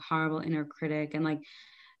this like horrible inner critic. And like,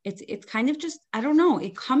 it's kind of just, I don't know.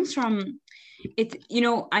 It comes from,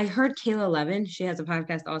 I heard Kayla Levin, she has a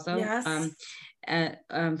podcast also. Yes.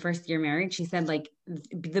 First year married. She said like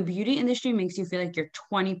the beauty industry makes you feel like you're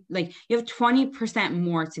 20, like you have 20%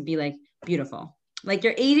 more to be like beautiful. Like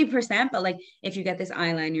you're 80%, but like if you get this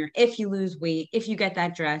eyeliner, if you lose weight, if you get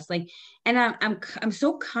that dress, like, and I'm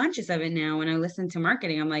so conscious of it now when I listen to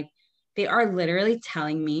marketing. I'm like, they are literally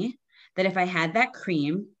telling me that if I had that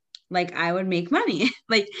cream, like I would make money.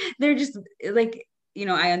 Like they're just like,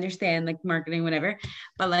 I understand like marketing, whatever,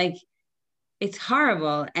 but like it's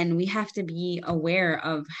horrible. And we have to be aware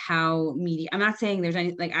of how media, I'm not saying there's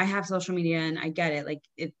any, like I have social media and I get it. Like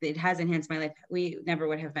it has enhanced my life. We never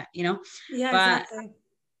would have met, Yeah, but exactly.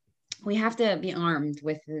 we have to be armed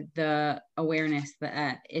with the awareness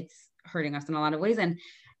that it's hurting us in a lot of ways. And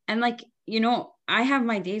like, I have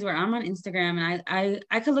my days where I'm on Instagram and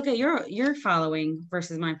I could look at your following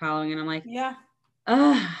versus my following. And I'm like, yeah,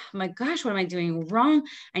 oh my gosh, what am I doing wrong?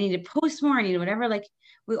 I need to post more. I need to whatever. Like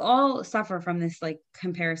we all suffer from this like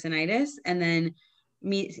comparisonitis, and then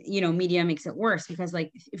media makes it worse because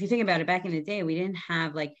like if you think about it, back in the day, we didn't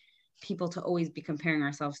have like people to always be comparing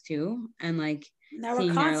ourselves to and like now we're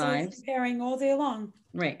seeing their constantly lives. comparing all day long.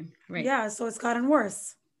 Right. Yeah, so it's gotten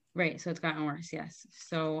worse. Right. So it's gotten worse. Yes.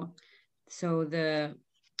 So the,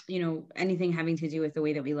 anything having to do with the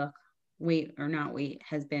way that we look, weight or not weight,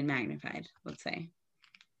 has been magnified, let's say.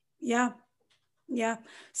 Yeah.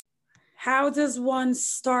 How does one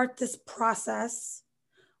start this process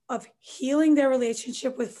of healing their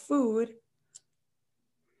relationship with food?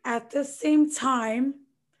 At the same time,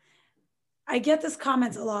 I get this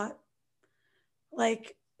comment a lot,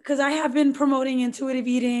 like, because I have been promoting intuitive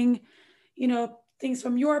eating, things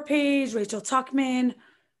from your page, Rachel Tuckman,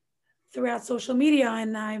 throughout social media.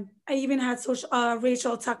 And I even had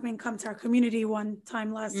Rachel Tuckman come to our community one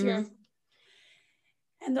time last year.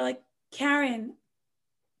 And they're like, Karen,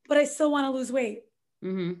 but I still want to lose weight.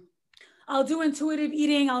 I'll do intuitive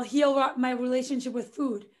eating. I'll heal my relationship with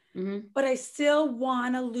food. But I still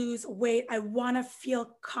want to lose weight. I want to feel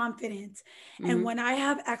confident. And when I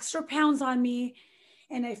have extra pounds on me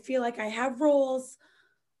and I feel like I have rolls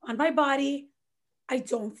on my body, I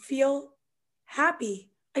don't feel happy.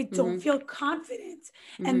 I don't feel confident.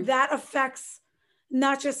 And that affects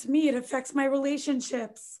not just me, it affects my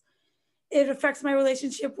relationships. It affects my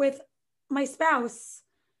relationship with my spouse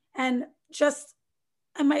and just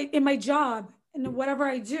in my job and whatever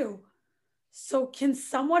I do. So can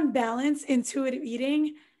someone balance intuitive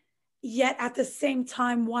eating yet at the same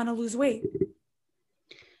time want to lose weight?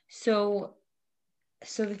 So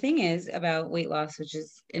the thing is about weight loss, which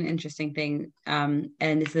is an interesting thing, and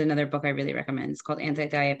this is another book I really recommend. It's called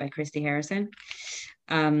Anti-Diet by Christy Harrison,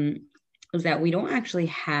 is that we don't actually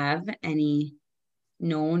have any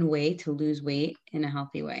known way to lose weight in a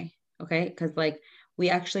healthy way. Okay. Because like we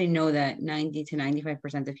actually know that 90 to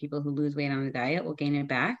 95% of people who lose weight on a diet will gain it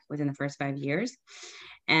back within the first 5 years.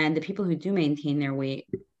 And the people who do maintain their weight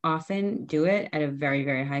often do it at a very,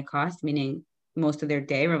 very high cost, meaning most of their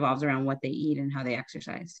day revolves around what they eat and how they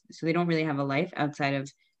exercise. So they don't really have a life outside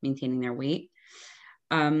of maintaining their weight.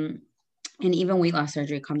 And even weight loss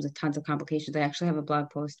surgery comes with tons of complications. I actually have a blog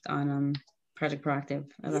post on Project Proactive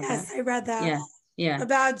about that. I read that. Yeah.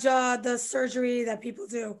 About the surgery that people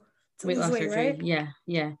do to weight lose loss weight, surgery. right?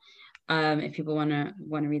 Yeah. If people want to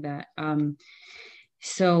read that.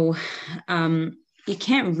 So you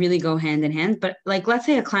can't really go hand in hand, but like, let's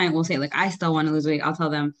say a client will say like, I still want to lose weight. I'll tell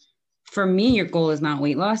them, for me, your goal is not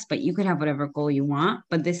weight loss, but you could have whatever goal you want,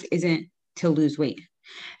 but this isn't to lose weight,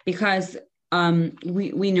 because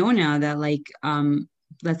we know now that like,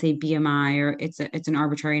 let's say BMI, or it's an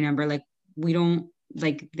arbitrary number. Like we don't,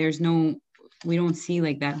 like, we don't see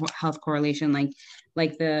like that health correlation, like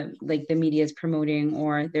the media is promoting,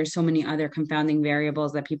 or there's so many other confounding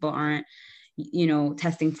variables that people aren't,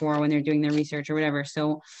 testing for when they're doing their research or whatever.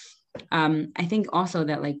 So I think also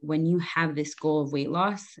that like when you have this goal of weight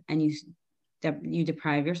loss and you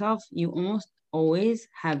deprive yourself, you almost always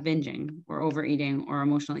have binging or overeating or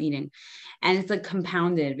emotional eating. And it's like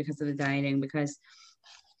compounded because of the dieting, because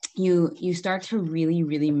you start to really,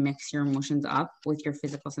 really mix your emotions up with your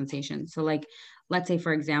physical sensations. So like, let's say,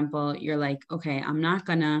 for example, you're like, okay, I'm not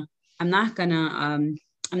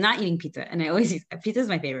eating pizza. And I always use, pizza is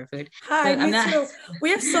my favorite food. Hi, So I'm me not, too.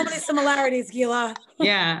 We have so many similarities, Gila.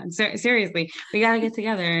 yeah, seriously, we got to get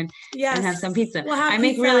together and have Yes, some pizza. we'll have I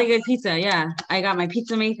make really pizza. good pizza. Yeah. I got my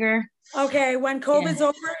pizza maker. Okay, when Yeah. COVID's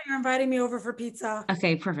over, you're inviting me over for pizza.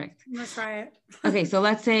 Okay, perfect. I'm gonna try it. Okay, so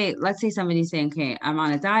let's say somebody's saying, okay, I'm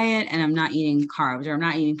on a diet and I'm not eating carbs, or I'm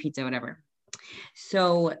not eating pizza, whatever.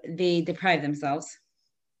 So they deprive themselves.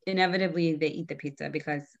 Inevitably, they eat the pizza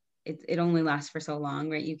because it only lasts for so long,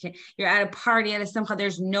 right? You're at a party at a some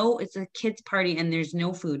it's a kids party and there's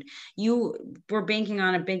no food. You were banking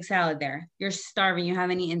on a big salad there. You're starving. You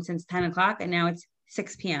haven't eaten since 10 o'clock and now it's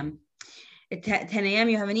 6 p.m. At 10 a.m.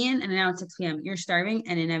 you haven't eaten and now it's 6 p.m. You're starving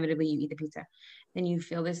and inevitably you eat the pizza. Then you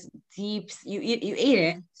feel this deep, you ate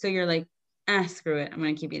it. So you're like, screw it. I'm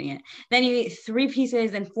going to keep eating it. Then you eat 3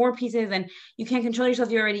 pieces and 4 pieces and you can't control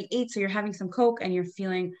yourself. You already ate. So you're having some Coke and you're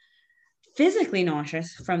feeling physically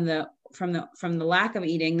nauseous from the lack of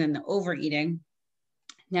eating, then the overeating.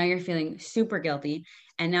 Now you're feeling super guilty.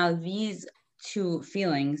 And now these two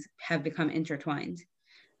feelings have become intertwined.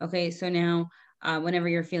 Okay. So now, whenever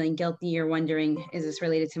you're feeling guilty, you're wondering, is this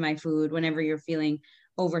related to my food? Whenever you're feeling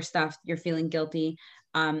overstuffed, you're feeling guilty.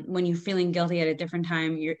 When you're feeling guilty at a different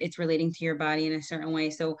time, it's relating to your body in a certain way.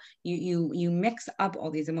 So you mix up all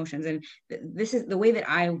these emotions, and this is the way that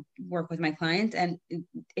I work with my clients. And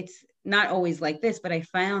it's not always like this, but I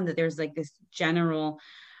found that there's like this general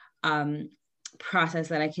process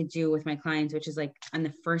that I could do with my clients, which is like on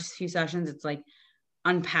the first few sessions, it's like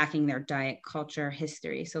unpacking their diet culture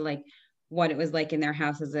history. So like what it was like in their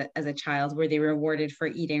house as a child, were they rewarded for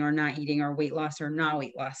eating or not eating, or weight loss or not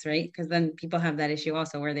weight loss, right? Because then people have that issue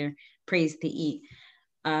also where they're praised to eat.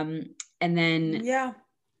 And then Yeah.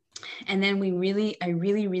 And then I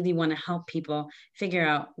really, really want to help people figure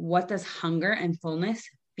out, what does hunger and fullness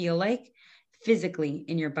feel like physically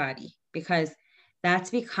in your body? Because that's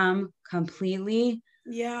become completely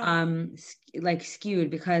like skewed,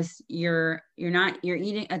 because you're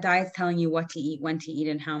eating, a diet's telling you what to eat, when to eat,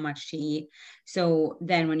 and how much to eat. So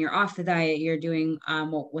then when you're off the diet, you're doing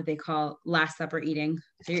what they call last supper eating.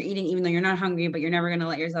 So you're eating even though you're not hungry, but you're never going to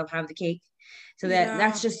let yourself have the cake. So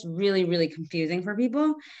that's just really, really confusing for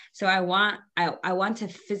people. So I want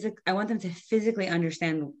them to physically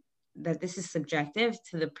understand that this is subjective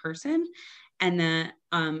to the person, and that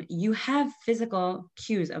you have physical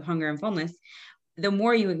cues of hunger and fullness. The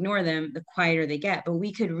more you ignore them, the quieter they get, but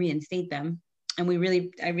we could reinstate them. And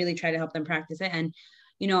I really try to help them practice it. And,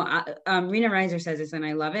 Rena Reiser says this, and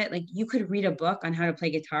I love it. Like, you could read a book on how to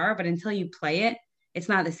play guitar, but until you play it, it's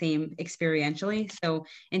not the same experientially. So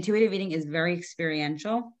intuitive eating is very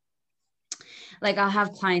experiential. Like, I'll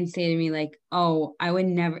have clients say to me like, oh, I would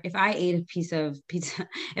never, if I ate a piece of pizza,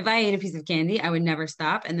 if I ate a piece of candy, I would never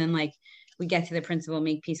stop. And then like, we get to the principle,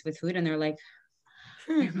 make peace with food. And they're like,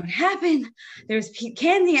 I don't know what happened. There was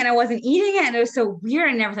candy and I wasn't eating it. And it was so weird.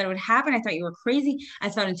 I never thought it would happen. I thought you were crazy. I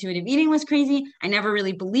thought intuitive eating was crazy. I never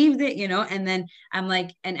really believed it, And then I'm like,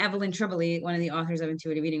 and Evelyn Tribole, one of the authors of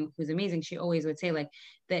Intuitive Eating, who's amazing, she always would say like,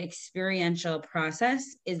 the experiential process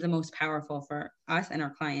is the most powerful for us and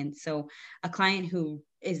our clients. So a client who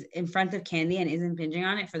is in front of candy and isn't binging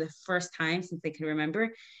on it for the first time since they can remember,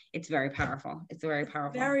 it's very powerful. It's very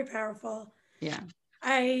powerful. Very powerful. Yeah.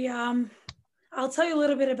 I'll tell you a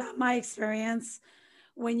little bit about my experience.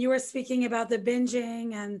 When you were speaking about the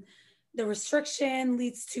binging and the restriction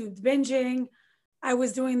leads to binging, I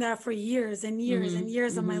was doing that for years and years and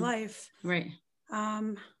years of my life. Right.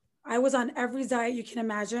 I was on every diet you can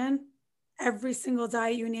imagine. Every single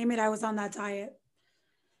diet, you name it, I was on that diet.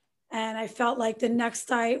 And I felt like the next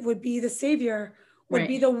diet would be the savior, would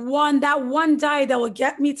be that one diet that would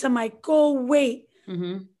get me to my goal weight,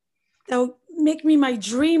 that would make me my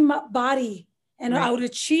dream body, and I would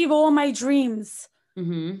achieve all my dreams.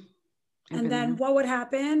 And then what would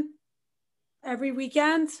happen? Every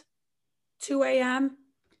weekend, 2 a.m.,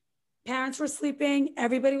 parents were sleeping,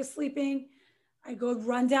 everybody was sleeping. I go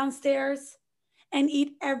run downstairs and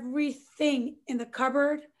eat everything in the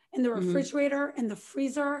cupboard in the Mm-hmm. refrigerator, in the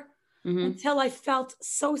freezer, Mm-hmm. until I felt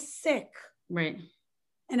so sick. Right.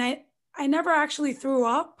 And I never actually threw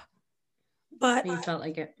up, but But you felt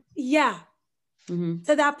like it. yeah, Mm-hmm.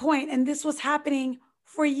 to that point. And this was happening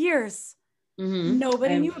for years. Mm-hmm.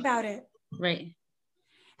 Nobody knew about it. Right.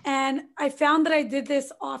 And I found that I did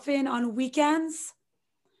this often on weekends,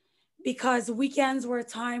 because weekends were a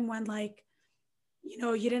time when, like,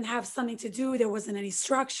 you didn't have something to do, there wasn't any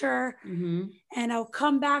structure. Mm-hmm. And I'll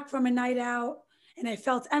come back from a night out and I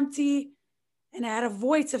felt empty and I had a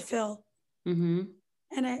void to fill. Mm-hmm.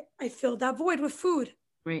 And I filled that void with food.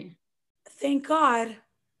 Right. Thank God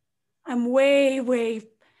I'm way, way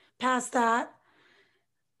past that.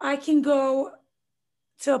 I can go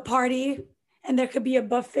to a party and there could be a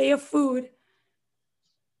buffet of food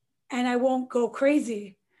and I won't go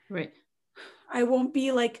crazy. Right. I won't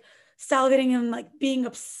be like salivating and like being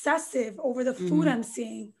obsessive over the food Mm-hmm. I'm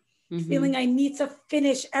seeing, Mm-hmm. feeling I need to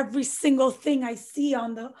finish every single thing I see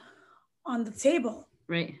on the table.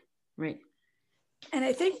 Right. Right. And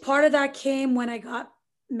I think part of that came when I got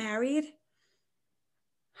married.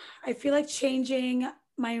 I feel like changing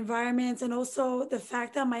my environment, and also the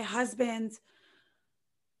fact that my husband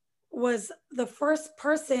was the first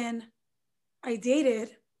person I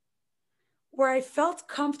dated where I felt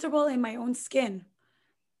comfortable in my own skin.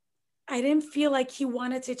 I didn't feel like he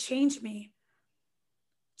wanted to change me,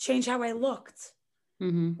 change how I looked.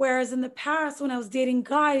 Mm-hmm. Whereas in the past, when I was dating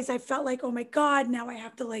guys, I felt like, oh my God, now I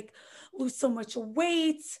have to like lose so much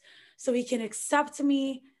weight so he can accept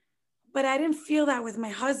me. But I didn't feel that with my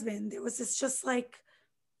husband. There was this just like,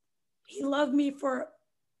 he loved me for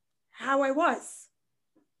how I was,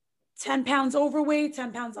 10 pounds overweight,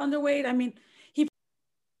 10 pounds underweight. I mean,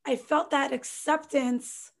 I felt that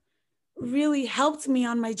acceptance really helped me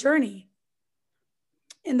on my journey.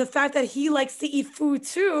 And the fact that he likes to eat food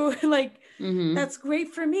too, like, Mm-hmm. that's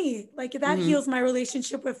great for me. Like, that Mm-hmm. heals my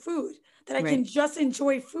relationship with food, that I can Right. just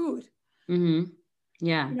enjoy food. Mm-hmm.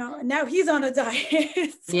 Yeah. And now he's on a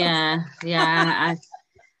diet. So. Yeah. Yeah.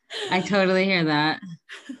 I totally hear that.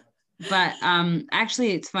 But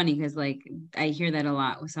actually it's funny because like I hear that a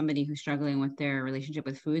lot with somebody who's struggling with their relationship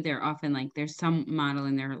with food. They're often like there's some model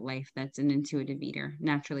in their life that's an intuitive eater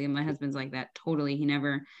naturally. And my husband's like that totally. He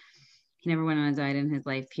never went on a diet in his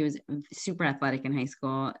life. He was super athletic in high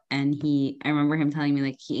school. And I remember him telling me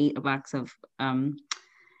like he ate a box of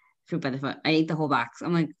fruit by the foot. I ate the whole box.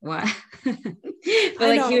 I'm like, what? But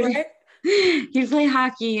I like know, right? he'd play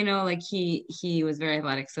hockey, like he was very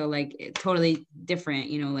athletic. So like totally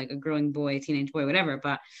different, like a growing boy, teenage boy, whatever.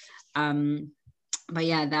 Um but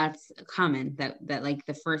yeah, that's common that like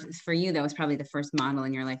the first for you, that was probably the first model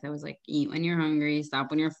in your life that was like eat when you're hungry, stop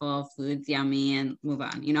when you're full, food's yummy, and move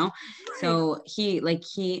on. Right. So he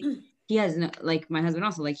has no, like my husband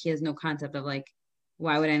also, like he has no concept of like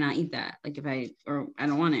why would I not eat that, like if I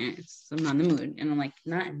don't want it, I'm not in the mood, and I'm like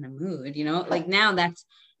not in the mood, like now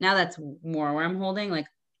that's more where I'm holding like,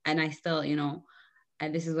 and I still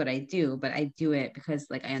and this is what I do, but I do it because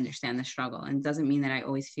like I understand the struggle, and it doesn't mean that I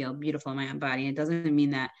always feel beautiful in my own body. It doesn't mean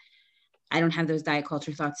that I don't have those diet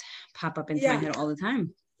culture thoughts pop up into my head all the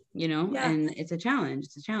time, Yeah. and it's a challenge,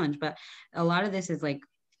 but a lot of this is like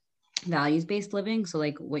values-based living. So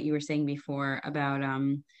like what you were saying before about,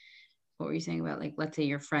 what were you saying about like, let's say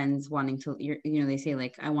your friends wanting to, they say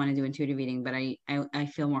like, I want to do intuitive eating, but I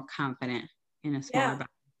feel more confident in a smaller body,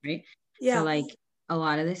 right? So Yeah. like a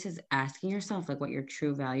lot of this is asking yourself like what your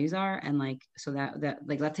true values are. And like, so that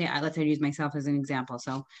like, let's say I use myself as an example.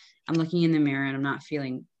 So I'm looking in the mirror and I'm not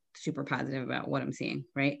feeling super positive about what I'm seeing.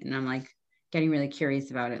 Right. And I'm like getting really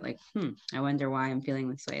curious about it. Like, I wonder why I'm feeling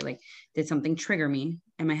this way. Like, did something trigger me?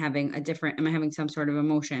 Am I having some sort of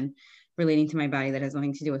emotion relating to my body that has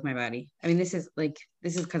nothing to do with my body? I mean, this is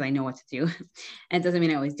because I know what to do. And it doesn't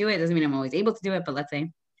mean I always do it. It doesn't mean I'm always able to do it, but let's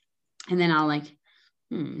say, and then I'll like,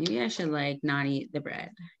 maybe I should like not eat the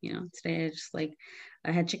bread. Today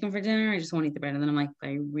I had chicken for dinner. I just won't eat the bread. And then I'm like,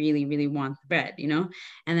 I really, really want the bread, And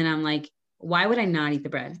then I'm like, why would I not eat the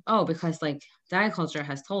bread? Oh, because like diet culture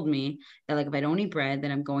has told me that like if I don't eat bread,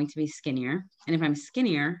 then I'm going to be skinnier. And if I'm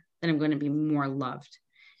skinnier, then I'm going to be more loved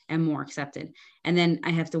and more accepted. And then I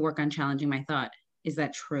have to work on challenging my thought. Is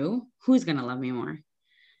that true? Who's going to love me more?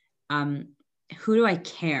 Who do I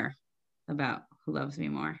care about who loves me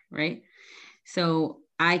more? Right. So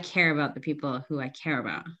I care about the people who I care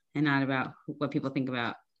about and not about what people think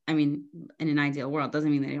about. I mean, in an ideal world, doesn't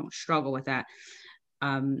mean that I don't struggle with that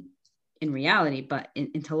in reality, but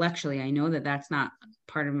intellectually, I know that that's not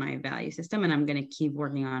part of my value system, and I'm going to keep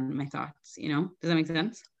working on my thoughts. Does that make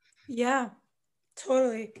sense? Yeah,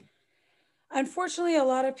 totally. Unfortunately, a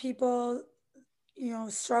lot of people,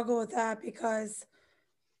 struggle with that because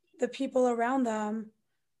the people around them,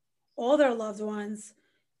 all their loved ones,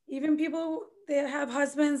 even people that have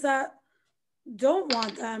husbands that don't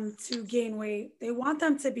want them to gain weight. They want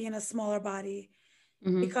them to be in a smaller body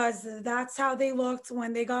Mm-hmm. because that's how they looked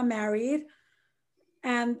when they got married.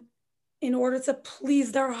 And in order to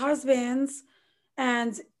please their husbands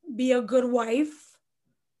and be a good wife,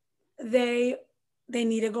 they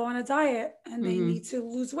need to go on a diet and they Mm-hmm. need to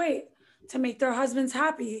lose weight to make their husbands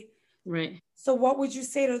happy. Right. So what would you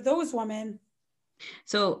say to those women?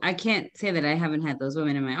 So I can't say that I haven't had those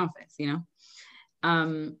women in my office,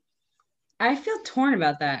 Um, I feel torn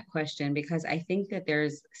about that question because I think that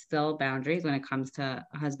there's still boundaries when it comes to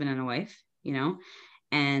a husband and a wife,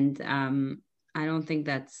 and I don't think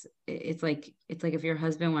it's like if your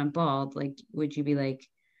husband went bald, like, would you be like,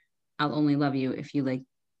 I'll only love you if you like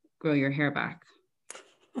grow your hair back?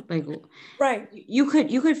 Like, Right. you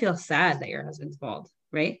could feel sad that your husband's bald,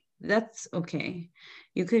 right? That's okay.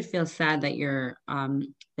 You could feel sad that your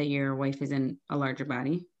wife is in a larger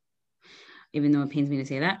body, even though it pains me to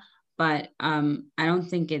say that. But I don't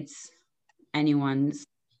think it's anyone's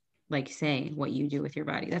like say what you do with your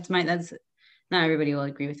body. That's not everybody will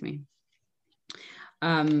agree with me.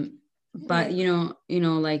 But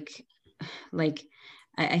Right. like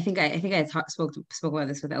I think I spoke about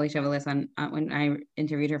this with Ellie Chevalis on when I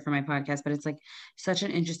interviewed her for my podcast. But it's like such an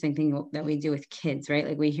interesting thing that we do with kids, right?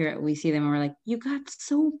 Like we see them and we're like, you got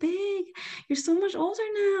so big, you're so much older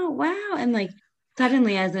now, wow. And like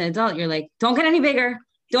suddenly as an adult, you're like, don't get any bigger,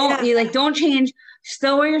 Yeah. don't change,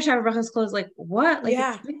 still wear your Shabbat Brachas clothes. Like what? Like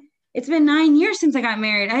Yeah. it's been 9 years since I got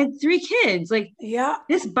married. I had 3 kids. Like Yeah.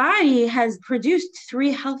 this body has produced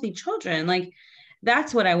 3 healthy children. Like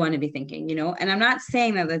that's what I want to be thinking, and I'm not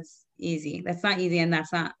saying that that's easy. That's not easy. And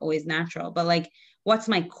that's not always natural, but like, what's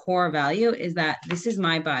my core value is that this is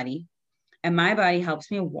my body and my body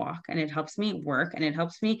helps me walk and it helps me work and it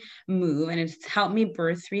helps me move and it's helped me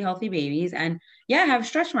birth 3 healthy babies. And yeah, I have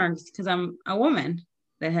stretch marks because I'm a woman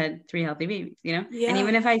that had 3 healthy babies, and Yeah.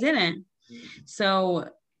 even if I didn't, so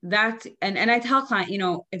that, and I tell client,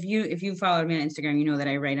 if you followed me on Instagram, you know that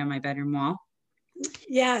I write on my bedroom wall.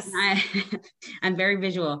 Yes. I'm very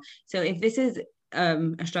visual. So if this is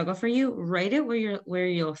a struggle for you, write it where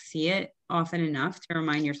you'll see it often enough to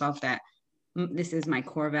remind yourself that this is my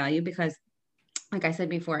core value. Because like I said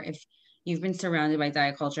before, if you've been surrounded by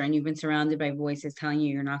diet culture and you've been surrounded by voices telling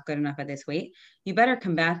you you're not good enough at this weight, you better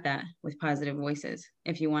combat that with positive voices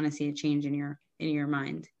if you want to see a change in your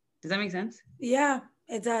mind. Does that make sense? Yeah,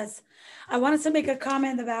 it does. I wanted to make a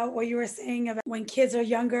comment about what you were saying about when kids are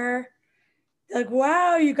younger. Like,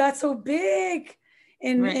 wow, you got so big.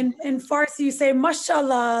 Right. In Farsi, you say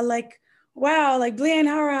mashallah, like, wow, like blian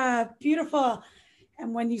hara, beautiful.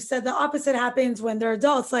 And when you said the opposite happens when they're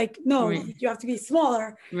adults, like, no, Right. you have to be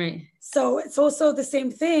smaller. Right. So it's also the same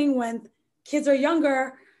thing when kids are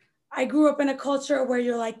younger. I grew up in a culture where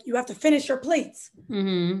you're like, you have to finish your plates.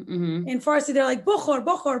 Mm-hmm, mm-hmm. In Farsi, they're like, bokhor,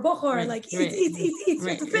 bokhor, bokhor, Right, like, right, eat. You have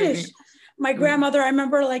right, to right, finish. right. My grandmother, I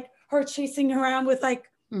remember like her chasing around with like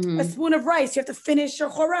a spoon of rice. You have to finish your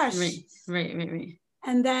choresh. Right.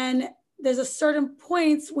 And then there's a certain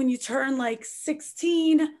point when you turn like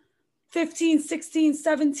 16, 15, 16,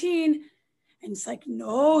 17, and it's like,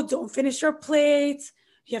 no, don't finish your plate.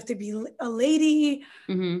 You have to be a lady.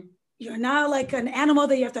 Mm-hmm. You're not like an animal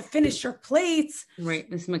that you have to finish your plates. Right.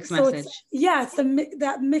 This mixed So message. it's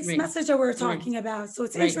that mixed Right. message that we're talking about. So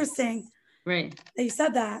it's interesting Right. that you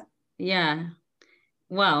said that. Yeah.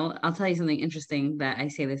 Well, I'll tell you something interesting that I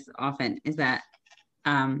say this often is that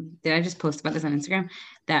did I just post about this on Instagram?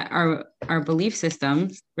 That our belief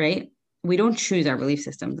systems, right? We don't choose our belief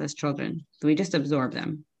systems as children. We just absorb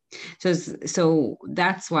them. So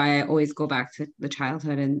that's why I always go back to the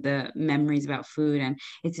childhood and the memories about food. And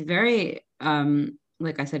it's very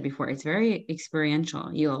like I said before, it's very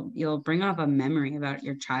experiential. You'll bring up a memory about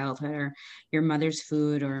your childhood or your mother's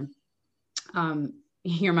food or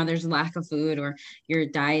your mother's lack of food or your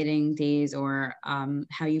dieting days or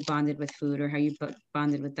how you bonded with food or how you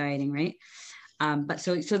bonded with dieting, right? But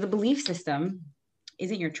so the belief system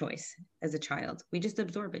isn't your choice as a child. We just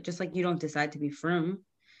absorb it, just like you don't decide to be frum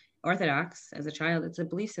orthodox as a child. It's a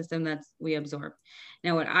belief system that we absorb.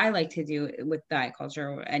 Now what I like to do with diet culture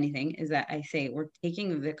or anything is that I say we're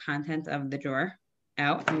taking the content of the drawer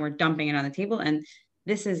out and we're dumping it on the table, and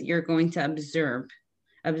this is, you're going to observe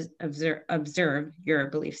your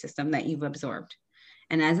belief system that you've absorbed.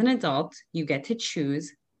 And as an adult, you get to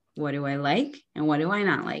choose, what do I like and what do I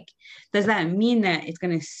not like? Does that mean that it's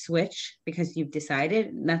going to switch because you've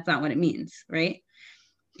decided? That's not what it means, right?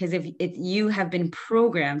 Because if you have been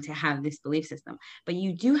programmed to have this belief system, but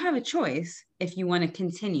you do have a choice if you want to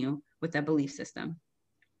continue with that belief system.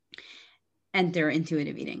 enter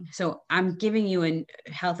intuitive eating. So I'm giving you a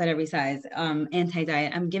health at every size,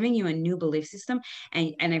 anti-diet. I'm giving you a new belief system.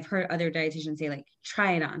 And I've heard other dietitians say, like,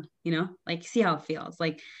 try it on, like, see how it feels.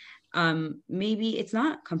 Like, maybe it's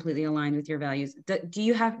not completely aligned with your values.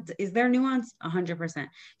 Is there nuance? 100%. Do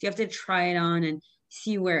you have to try it on and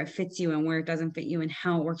see where it fits you and where it doesn't fit you and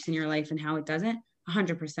how it works in your life and how it doesn't?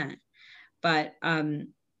 100%. But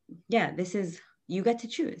yeah, you get to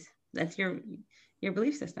choose. That's your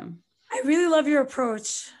belief system. I really love your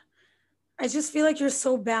approach. I just feel like you're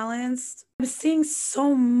so balanced. I'm seeing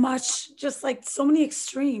so much, just like so many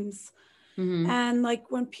extremes. Mm-hmm. And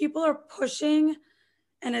like when people are pushing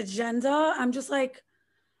an agenda, I'm just like,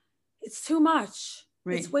 it's too much.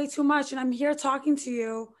 Right. It's way too much. And I'm here talking to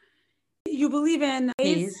you. You believe in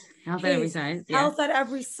health at every size. Yeah. Health at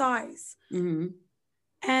every size. Mm-hmm.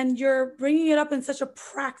 And you're bringing it up in such a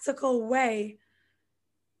practical way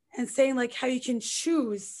and saying like how you can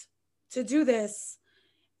choose to do this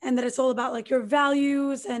and that it's all about like your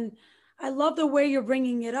values. And I love the way you're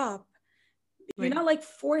bringing it up. You're not like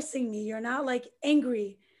forcing me. You're not like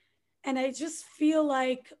angry. And I just feel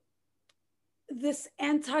like this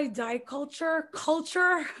anti-diet culture,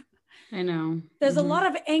 I know. There's a lot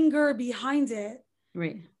of anger behind it.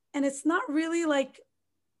 Right. And it's not really like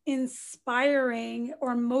inspiring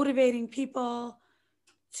or motivating people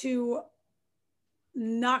to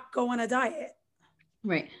not go on a diet.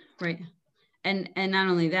 Right. And not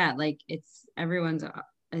only that, like, it's everyone's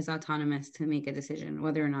is autonomous to make a decision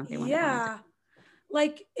whether or not they want to go on a diet.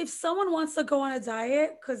 Like if someone wants to go on a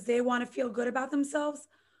diet because they want to feel good about themselves,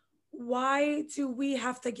 why do we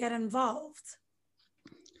have to get involved?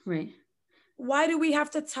 Right. Why do we have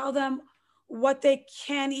to tell them what they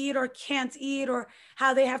can eat or can't eat, or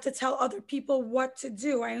how they have to tell other people what to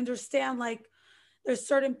do? I understand like there's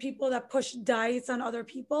certain people that push diets on other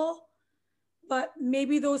people, but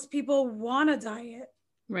maybe those people want a diet.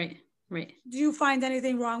 Right. Do you find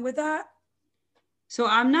anything wrong with that? So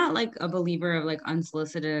I'm not like a believer of like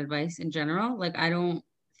unsolicited advice in general. Like, I don't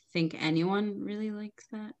think anyone really likes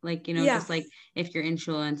that. Like, just like if you're in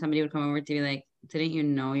shul and somebody would come over to be like, didn't you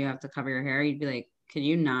know you have to cover your hair? You'd be like, can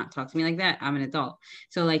you not talk to me like that? I'm an adult.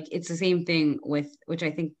 So like, it's the same thing which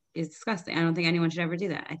I think is disgusting. I don't think anyone should ever do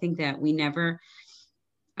that. I think that we never,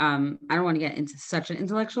 I don't want to get into such an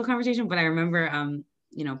intellectual conversation, but I remember,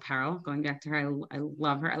 Parel, going back to her, I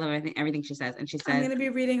love her. I love everything she says. And she says, I'm going to be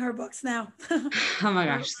reading her books now. Oh my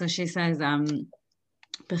gosh. So she says,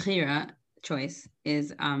 Bechira choice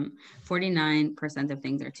is 49% of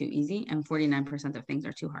things are too easy and 49% of things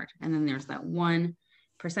are too hard. And then there's that 1%.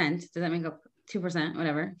 Does that make up 2%?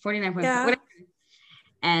 Whatever. 49%. Whatever.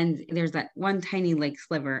 And there's that one tiny like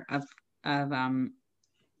sliver of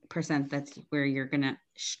percent that's where you're gonna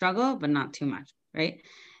struggle, but not too much, right?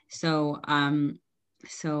 So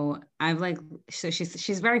I've like, so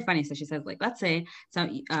she's very funny. So she says, like, let's say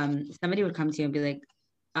somebody would come to you and be like,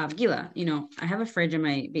 Gila, I have a fridge in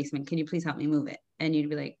my basement. Can you please help me move it? And you'd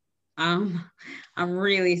be like, I'm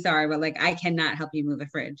really sorry, but like, I cannot help you move a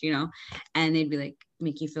fridge, and they'd be like,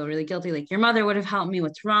 make you feel really guilty. Like, your mother would have helped me.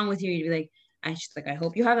 What's wrong with you? You'd be like, I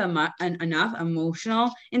hope you have enough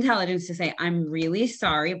emotional intelligence to say, I'm really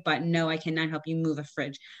sorry, but no, I cannot help you move a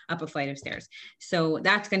fridge up a flight of stairs. So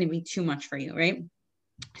that's going to be too much for you. Right.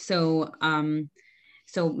 So,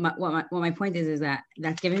 what my point is that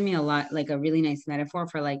that's giving me a lot, like a really nice metaphor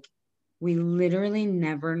for like, we literally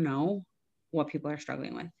never know what people are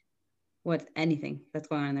struggling with anything that's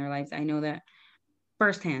going on in their lives. I know that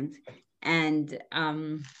firsthand. And,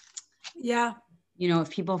 if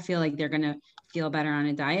people feel like they're going to feel better on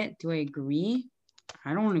a diet, do I agree?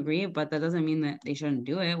 I don't agree, but that doesn't mean that they shouldn't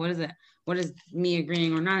do it. What does me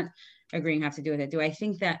agreeing or not agreeing have to do with it? Do I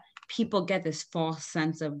think that people get this false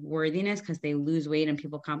sense of worthiness because they lose weight and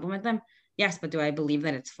people compliment them? Yes, but do I believe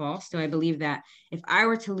that it's false? Do I believe that if I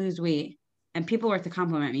were to lose weight and people were to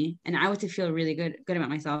compliment me and I were to feel really good about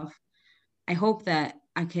myself, I hope that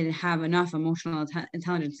I could have enough emotional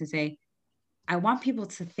intelligence to say, I want people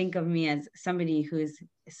to think of me as somebody who is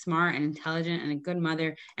smart and intelligent and a good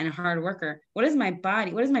mother and a hard worker. What does my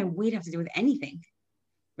weight have to do with anything?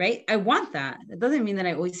 Right? I want that. It doesn't mean that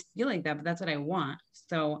I always feel like that, but that's what I want.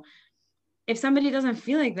 So if somebody doesn't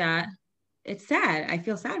feel like that, it's sad. I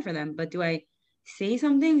feel sad for them. But do I say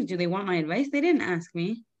something? Do they want my advice? They didn't ask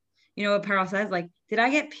me. You know what Peril says? Like, did I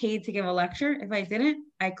get paid to give a lecture? If I didn't,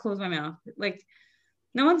 I close my mouth. Like,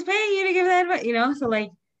 no one's paying you to give that advice, So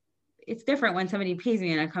like, it's different when somebody pays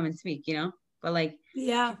me and I come and speak, but like,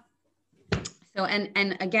 yeah. So,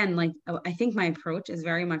 and again, like, I think my approach is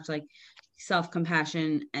very much like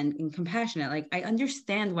self-compassion and compassionate. Like, I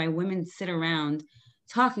understand why women sit around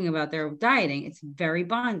talking about their dieting. It's very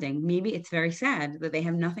bonding. Maybe it's very sad that they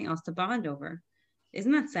have nothing else to bond over.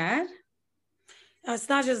 Isn't that sad? It's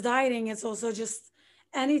not just dieting, it's also just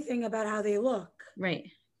anything about how they look.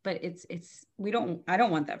 Right. But I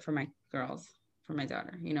don't want that for my girls, for my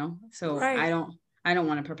daughter, you know? So Right. I don't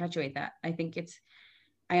want to perpetuate that.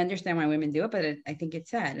 I understand why women do it, but I think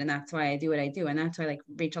it's sad. And that's why I do what I do. And that's why, like,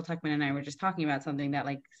 Rachel Tuckman and I were just talking about something that,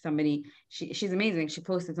 like, she's amazing. She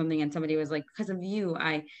posted something and somebody was like, because of you,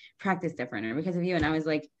 I practice different, or because of you. And I was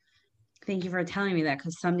like, thank you for telling me that.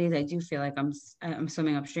 Cause some days I do feel like I'm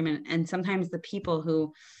swimming upstream, and sometimes the people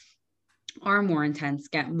who are more intense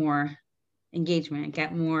get more engagement,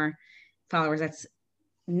 get more followers. That's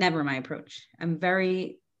never my approach. I'm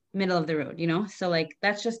very middle of the road, you know? So like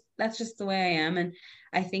that's just the way I am. And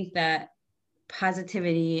I think that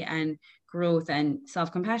positivity and growth and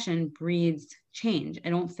self-compassion breeds change. I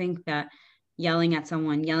don't think that yelling at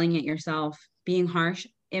someone, yelling at yourself, being harsh,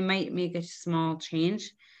 it might make a small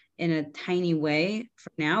change in a tiny way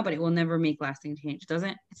for now, but it will never make lasting change.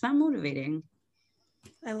 It's not motivating.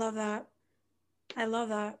 I love that. I love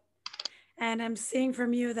that. And I'm seeing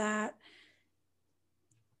from you that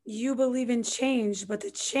you believe in change, but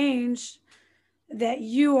the change that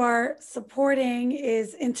you are supporting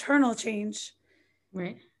is internal change.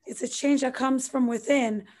 Right. It's a change that comes from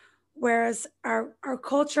within, whereas our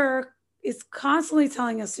culture is constantly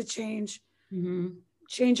telling us to change. Mm-hmm.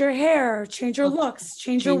 Change your hair, change your looks,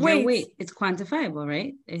 change your weight. It's quantifiable,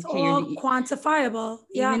 right? It's Okay, all quantifiable.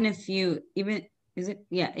 Yeah. even if you even is it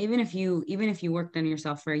yeah even if you worked on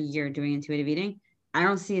yourself for a year doing intuitive eating, I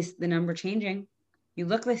don't see the number changing. You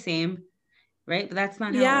look the same, right? But that's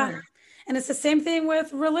not how it Yeah. works. And it's the same thing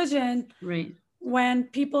with religion. Right. When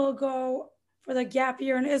people go for the gap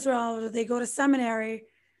year in Israel or they go to seminary,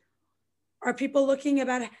 are people looking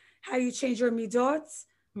about how you change your midot,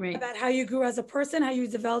 Right. about how you grew as a person, how you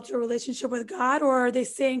developed your relationship with God? Or are they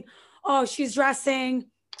saying, oh, she's dressing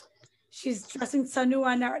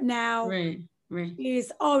sanua now. Right. Right.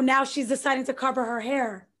 Now she's deciding to cover her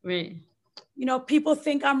hair. Right. You know, people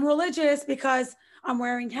think I'm religious because I'm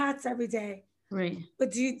wearing hats every day. Right.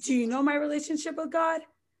 But do you know my relationship with God?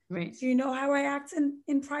 Right. Do you know how I act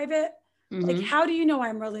in private? Mm-hmm. Like, how do you know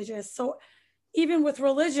I'm religious? So even with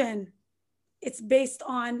religion, it's based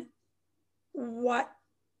on what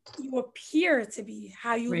you appear to be,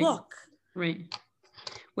 how you look. Right.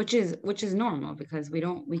 Which is normal, because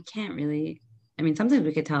we can't really, I mean, sometimes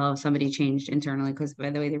we could tell if somebody changed internally because by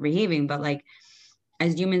the way they're behaving, but like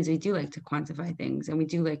as humans, we do like to quantify things, and we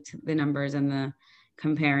do like the numbers and the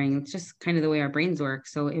comparing. It's just kind of the way our brains work.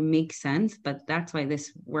 So it makes sense. But that's why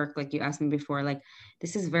this work, like you asked me before, like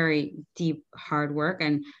this is very deep, hard work.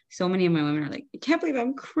 And so many of my women are like, I can't believe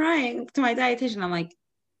I'm crying to my dietitian. I'm like,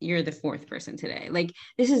 you're the fourth person today. Like,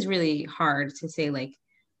 this is really hard to say, like,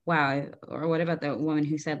 wow. Or what about the woman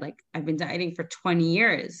who said, like, I've been dieting for 20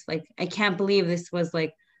 years. Like, I can't believe this was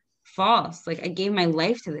like false. Like, I gave my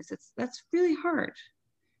life to this. That's really hard.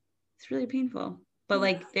 It's really painful. But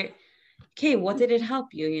like okay, what did it help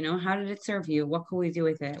you? You know, how did it serve you? What could we do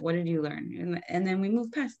with it? What did you learn? And then we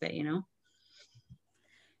move past it, you know?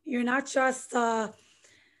 You're not just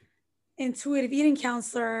intuitive eating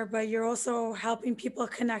counselor, but you're also helping people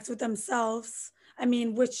connect with themselves. I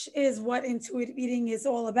mean, which is what intuitive eating is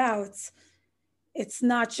all about. It's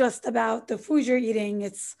not just about the food you're eating.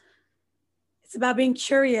 It's about being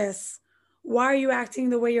curious. Why are you acting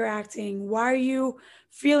the way you're acting? Why are you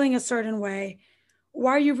feeling a certain way?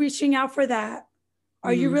 Why are you reaching out for that?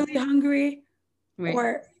 Are you really hungry? Right.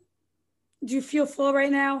 Or do you feel full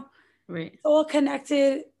right now? Right. It's all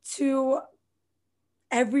connected to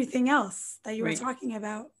everything else that you were Right. talking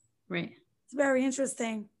about. Right. It's very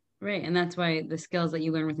interesting. Right. And that's why the skills that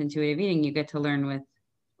you learn with intuitive eating, you get to learn with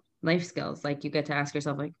life skills. Like, you get to ask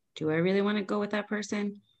yourself, like, do I really want to go with that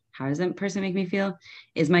person? How does that person make me feel?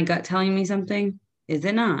 Is my gut telling me something? Is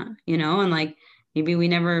it not? You know, and like maybe we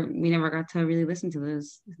never got to really listen to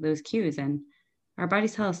those cues, and our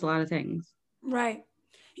bodies tell us a lot of things. Right.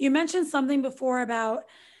 You mentioned something before about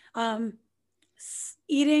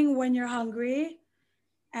eating when you're hungry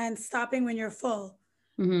and stopping when you're full.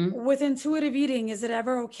 With intuitive eating, is it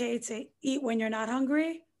ever okay to eat when you're not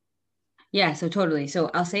hungry? Yeah, so totally.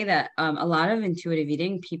 So I'll say that a lot of intuitive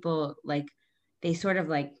eating, people like, they sort of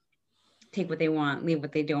like take what they want, leave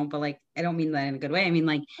what they don't. But like, I don't mean that in a good way. I mean,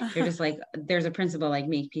 like, they're just like, there's a principle like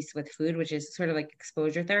make peace with food, which is sort of like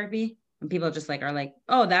exposure therapy. And people just like are like,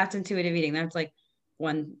 oh, that's intuitive eating. That's like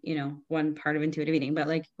one part of intuitive eating. But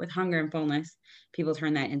like with hunger and fullness, people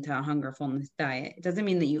turn that into a hunger fullness diet. It doesn't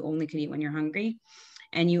mean that you only could eat when you're hungry,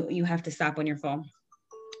 and you have to stop when you're full.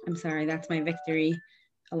 I'm sorry, that's my victory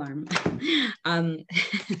alarm.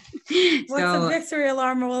 What's a victory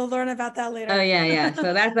alarm? We'll learn about that later. Oh yeah.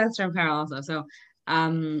 So that's from Carol also.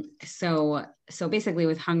 So basically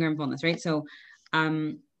with hunger and fullness, right? So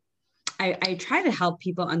I try to help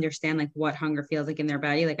people understand like what hunger feels like in their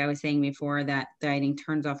body. Like I was saying before, that dieting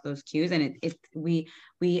turns off those cues, and we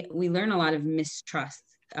learn a lot of mistrust,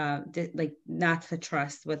 like not to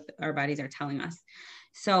trust what our bodies are telling us.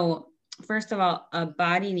 So first of all, a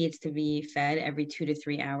body needs to be fed every 2 to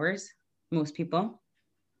 3 hours, most people.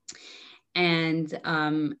 And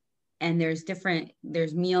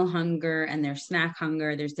there's meal hunger and there's snack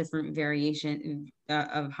hunger. There's different variation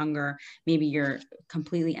of hunger. Maybe you're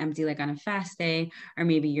completely empty, like on a fast day, or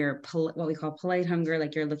maybe you're what we call polite hunger,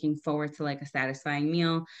 like you're looking forward to like a satisfying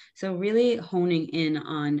meal. So really honing in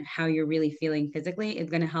on how you're really feeling physically is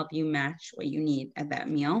going to help you match what you need at that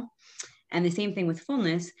meal. And the same thing with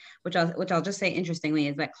fullness, which I'll just say interestingly,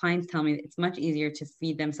 is that clients tell me it's much easier to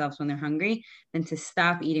feed themselves when they're hungry than to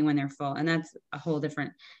stop eating when they're full. And that's a whole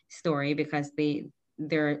different story, because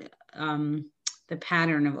they're the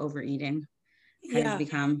pattern of overeating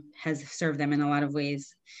has served them in a lot of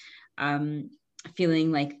ways.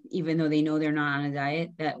 Feeling like even though they know they're not on a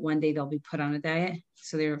diet, that one day they'll be put on a diet.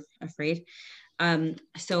 So they're afraid.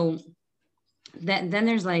 So then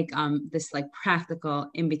there's like this like practical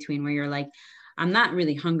in between where you're like, I'm not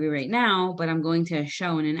really hungry right now, but I'm going to a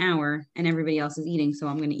show in an hour and everybody else is eating, so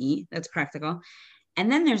I'm going to eat. That's practical. And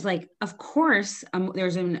then there's like, of course,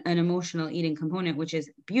 there's an emotional eating component, which is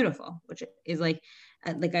beautiful, which is like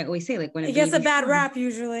I always say, like when it gets a bad rap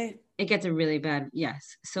usually. It gets a really bad,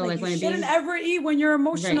 yes. So like when you shouldn't ever eat when you're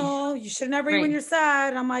emotional. Right. You shouldn't ever eat when you're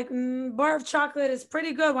sad. I'm like, bar of chocolate is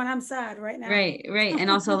pretty good when I'm sad right now. Right. And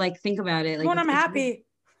also like think about it. Like when I'm happy.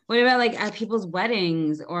 What about like at people's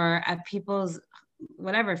weddings or at people's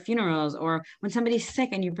whatever funerals, or when somebody's sick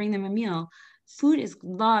and you bring them a meal? Food is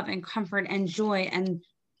love and comfort and joy. And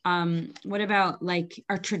what about like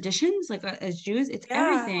our traditions, like as Jews? It's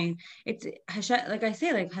everything. It's Hashem, like I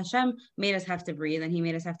say, like Hashem made us have to breathe and he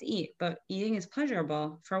made us have to eat, but eating is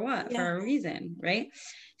pleasurable for what? For a reason, right?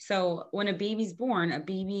 So when a baby's born, a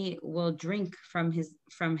baby will drink from his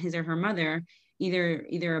or her mother,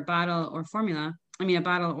 either a bottle or formula. I mean, a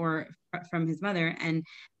bottle or from his mother, and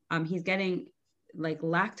he's getting like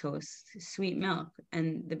lactose, sweet milk,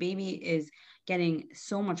 and the baby is getting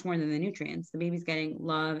so much more than the nutrients. The baby's getting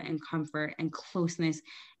love and comfort and closeness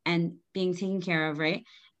and being taken care of, right?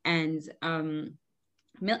 And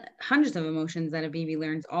hundreds of emotions that a baby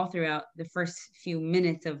learns all throughout the first few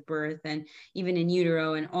minutes of birth, and even in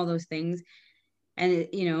utero and all those things. And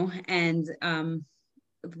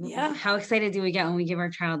how excited do we get when we give our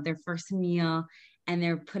child their first meal and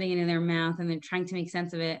they're putting it in their mouth and they're trying to make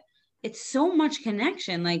sense of it? It's so much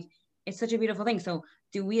connection. Like, it's such a beautiful thing. So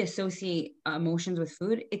do we associate emotions with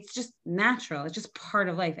food? It's just natural. It's just part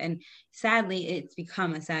of life. And sadly, it's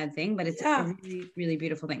become a sad thing, but it's a really, really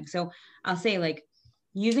beautiful thing. So I'll say, like,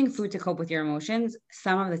 using food to cope with your emotions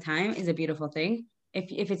some of the time is a beautiful thing.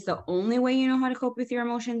 If it's the only way you know how to cope with your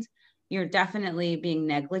emotions, you're definitely being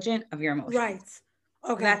negligent of your emotions. Right.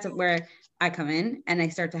 Okay. That's where I come in and I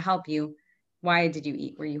start to help you. Why did you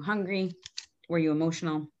eat? Were you hungry? Were you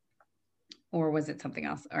emotional? Or was it something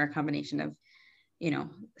else, or a combination of,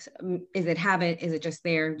 is it habit? Is it just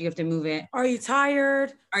there? Do you have to move it? Are you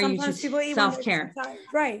tired? Are you just people eat self-care?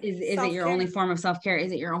 Right. Is it your only form of self-care?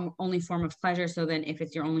 Is it your only form of pleasure? So then if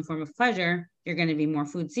it's your only form of pleasure, you're going to be more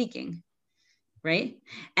food seeking. Right.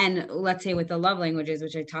 And let's say with the love languages,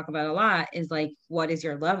 which I talk about a lot, is like, what is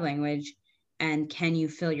your love language? And can you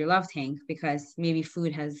fill your love tank? Because maybe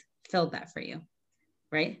food has filled that for you.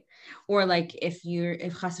 Right. Or like if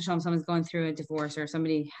Chas v'shalom, someone's going through a divorce, or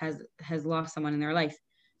somebody has lost someone in their life,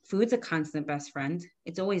 food's a constant best friend.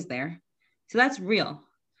 It's always there. So that's real.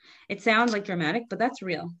 It sounds like dramatic, but that's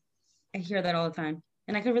real. I hear that all the time.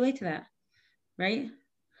 And I could relate to that. Right.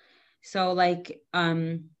 So like,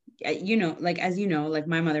 like, as you know, like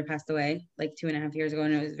my mother passed away like 2.5 years ago,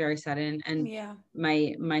 and it was very sudden. And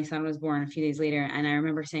my son was born a few days later. And I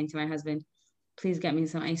remember saying to my husband, please get me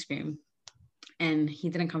some ice cream. And he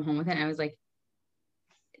didn't come home with it. And I was like,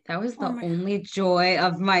 that was the only joy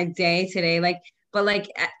of my day today. Like, but like,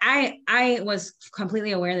 I was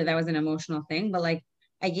completely aware that was an emotional thing, but like,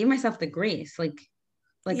 I gave myself the grace, like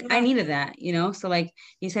I needed that, So like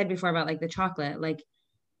you said before about like the chocolate, like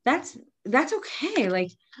that's okay. Like,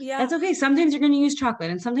 that's okay. Sometimes you're going to use chocolate,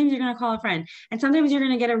 and sometimes you're going to call a friend, and sometimes you're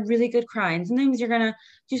going to get a really good cry, and sometimes you're going to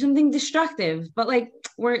do something destructive, but like,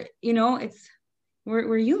 we're humans.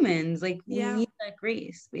 Like, we need that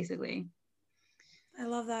grace, basically. I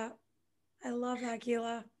love that,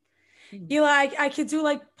 Gila. Gila, I could do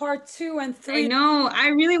like part 2 and 3. I know. I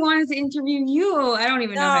really wanted to interview you. I don't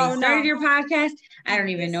even know how you started your podcast. I don't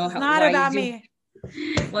even know It's not about me.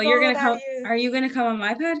 Well, you're going to come. Are you going to come on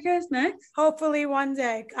my podcast next? Hopefully one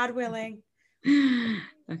day, God willing.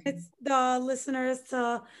 Okay. It's the listeners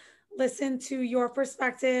to listen to your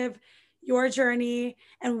perspective, your journey,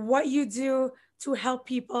 and what you do to help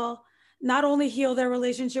people not only heal their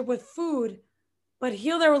relationship with food, but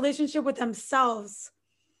heal their relationship with themselves.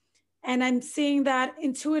 And I'm seeing that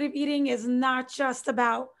intuitive eating is not just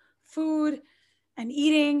about food and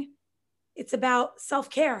eating, it's about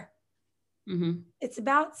self-care. Mm-hmm. It's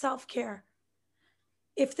about self-care.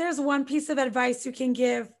 If there's one piece of advice you can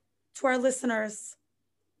give to our listeners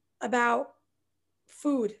about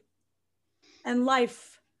food and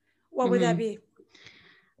life, what would that be?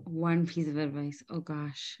 One piece of advice. Oh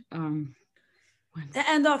gosh. To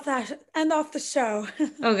end off the show.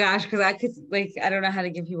 Oh gosh, because I don't know how to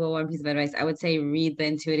give people one piece of advice. I would say read the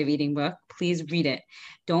intuitive eating book. Please read it.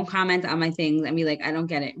 Don't comment on my things and be like, I don't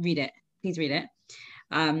get it. Read it. Please read it.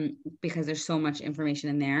 Because there's so much information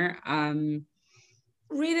in there.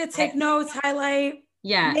 Read it, take notes, highlight.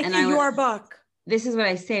 Yeah. Make it your book. This is what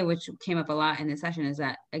I say, which came up a lot in this session, is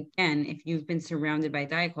that, again, if you've been surrounded by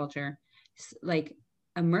diet culture, like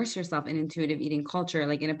immerse yourself in intuitive eating culture,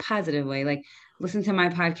 like in a positive way. Like listen to my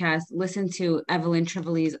podcast, listen to Evelyn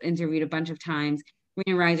Trivoli's interviewed a bunch of times.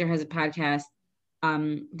 Rena Reiser has a podcast.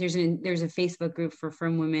 There's a Facebook group for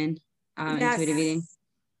Firm Women, yes. Intuitive eating.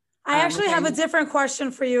 I actually have a different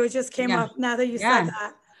question for you. It just came up now that you said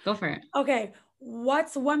that. Go for it. Okay.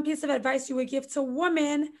 What's one piece of advice you would give to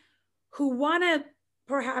women who want to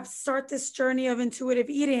perhaps start this journey of intuitive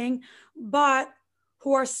eating, but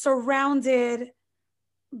who are surrounded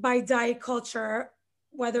by diet culture,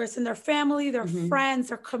 whether it's in their family, their friends,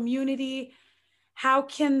 their community? How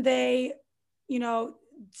can they,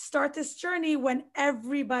 start this journey when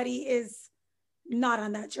everybody is not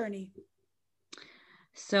on that journey?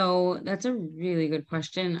 So that's a really good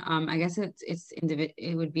question. I guess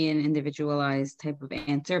it would be an individualized type of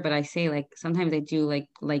answer, but I say like sometimes I do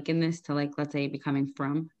liken this to like, let's say becoming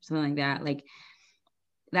from something like that. Like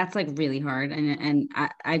that's like really hard. And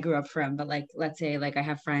I grew up from, but like, let's say like I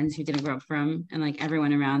have friends who didn't grow up from, and like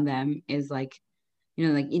everyone around them is like,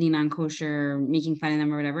 like eating non-kosher, making fun of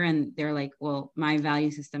them or whatever. And they're like, well, my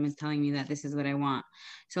value system is telling me that this is what I want.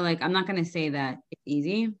 So like, I'm not going to say that it's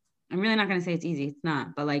easy. I'm really not going to say it's easy. It's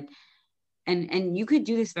not, but like, and you could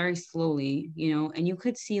do this very slowly, and you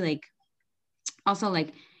could see like, also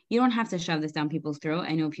like, you don't have to shove this down people's throat.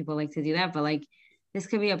 I know people like to do that, but like, this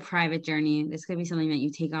could be a private journey. This could be something that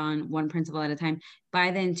you take on one principle at a time. Buy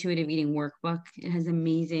the intuitive eating workbook. It has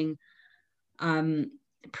amazing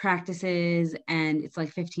practices, and it's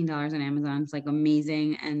like $15 on Amazon. It's like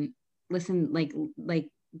amazing. And listen, like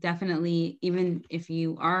definitely, even if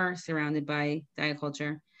you are surrounded by diet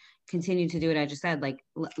culture, continue to do what I just said. Like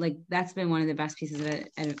that's been one of the best pieces of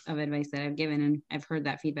advice that I've given. And I've heard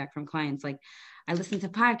that feedback from clients. Like I listened to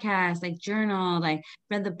podcasts, like journaled, I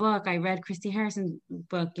read the book. I read Christy Harrison's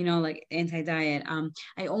book, like anti-diet.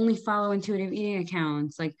 I only follow intuitive eating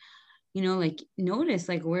accounts. Like, like notice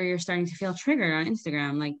like where you're starting to feel triggered on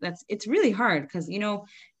Instagram. Like it's really hard. Cause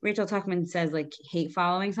Rachel Tuckman says like hate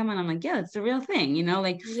following someone. I'm like, yeah, it's the real thing,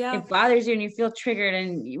 it bothers you and you feel triggered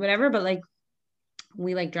and whatever, but like,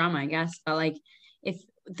 we like drama, I guess. But like, if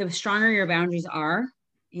the stronger your boundaries are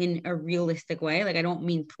in a realistic way, like I don't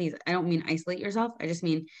mean isolate yourself. I just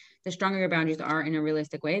mean the stronger your boundaries are in a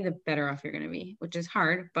realistic way, the better off you're going to be, which is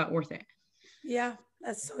hard, but worth it. Yeah,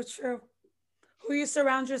 that's so true. Who you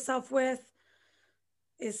surround yourself with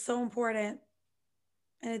is so important.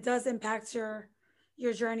 And it does impact your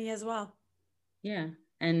journey as well. Yeah.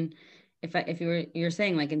 And if you're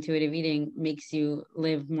saying like intuitive eating makes you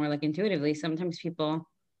live more like intuitively, sometimes people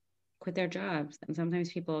quit their jobs and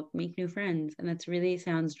sometimes people make new friends, and that's really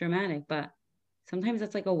sounds dramatic, but sometimes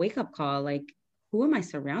that's like a wake-up call. Like, who am I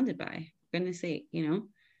surrounded by? For goodness sake,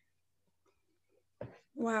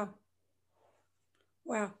 Wow.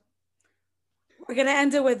 We're gonna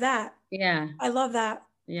end it with that. Yeah, I love that.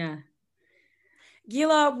 Yeah.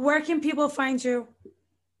 Gila, where can people find you?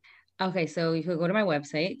 Okay, so you could go to my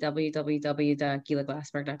website,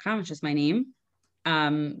 www.gilaglassberg.com. It's just my name.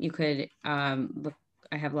 You could look,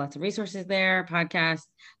 I have lots of resources there, podcasts,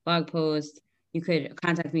 blog posts. You could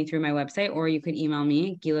contact me through my website, or you could email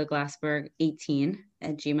me,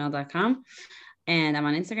 gilaglassberg18@gmail.com. And I'm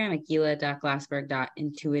on Instagram at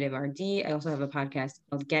gila.glassberg.intuitiverd. I also have a podcast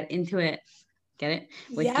called Get Into It. Get it?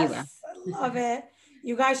 With Gila. Yes, I love it.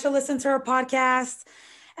 You guys should listen to her podcast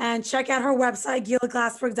and check out her website,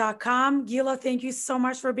 gilaglassberg.com. Gila, thank you so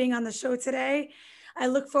much for being on the show today. I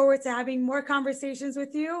look forward to having more conversations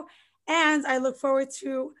with you. And I look forward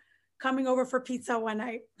to coming over for pizza one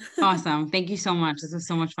night. Awesome. Thank you so much. This was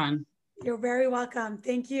so much fun. You're very welcome.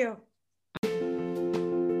 Thank you.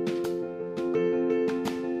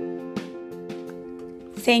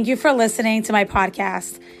 Thank you for listening to my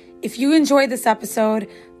podcast. If you enjoyed this episode,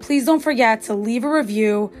 please don't forget to leave a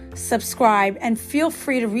review, subscribe, and feel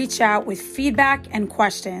free to reach out with feedback and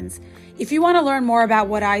questions. If you want to learn more about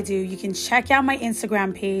what I do, you can check out my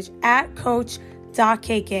Instagram page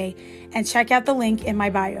 @coach.kk and check out the link in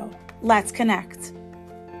my bio. Let's connect.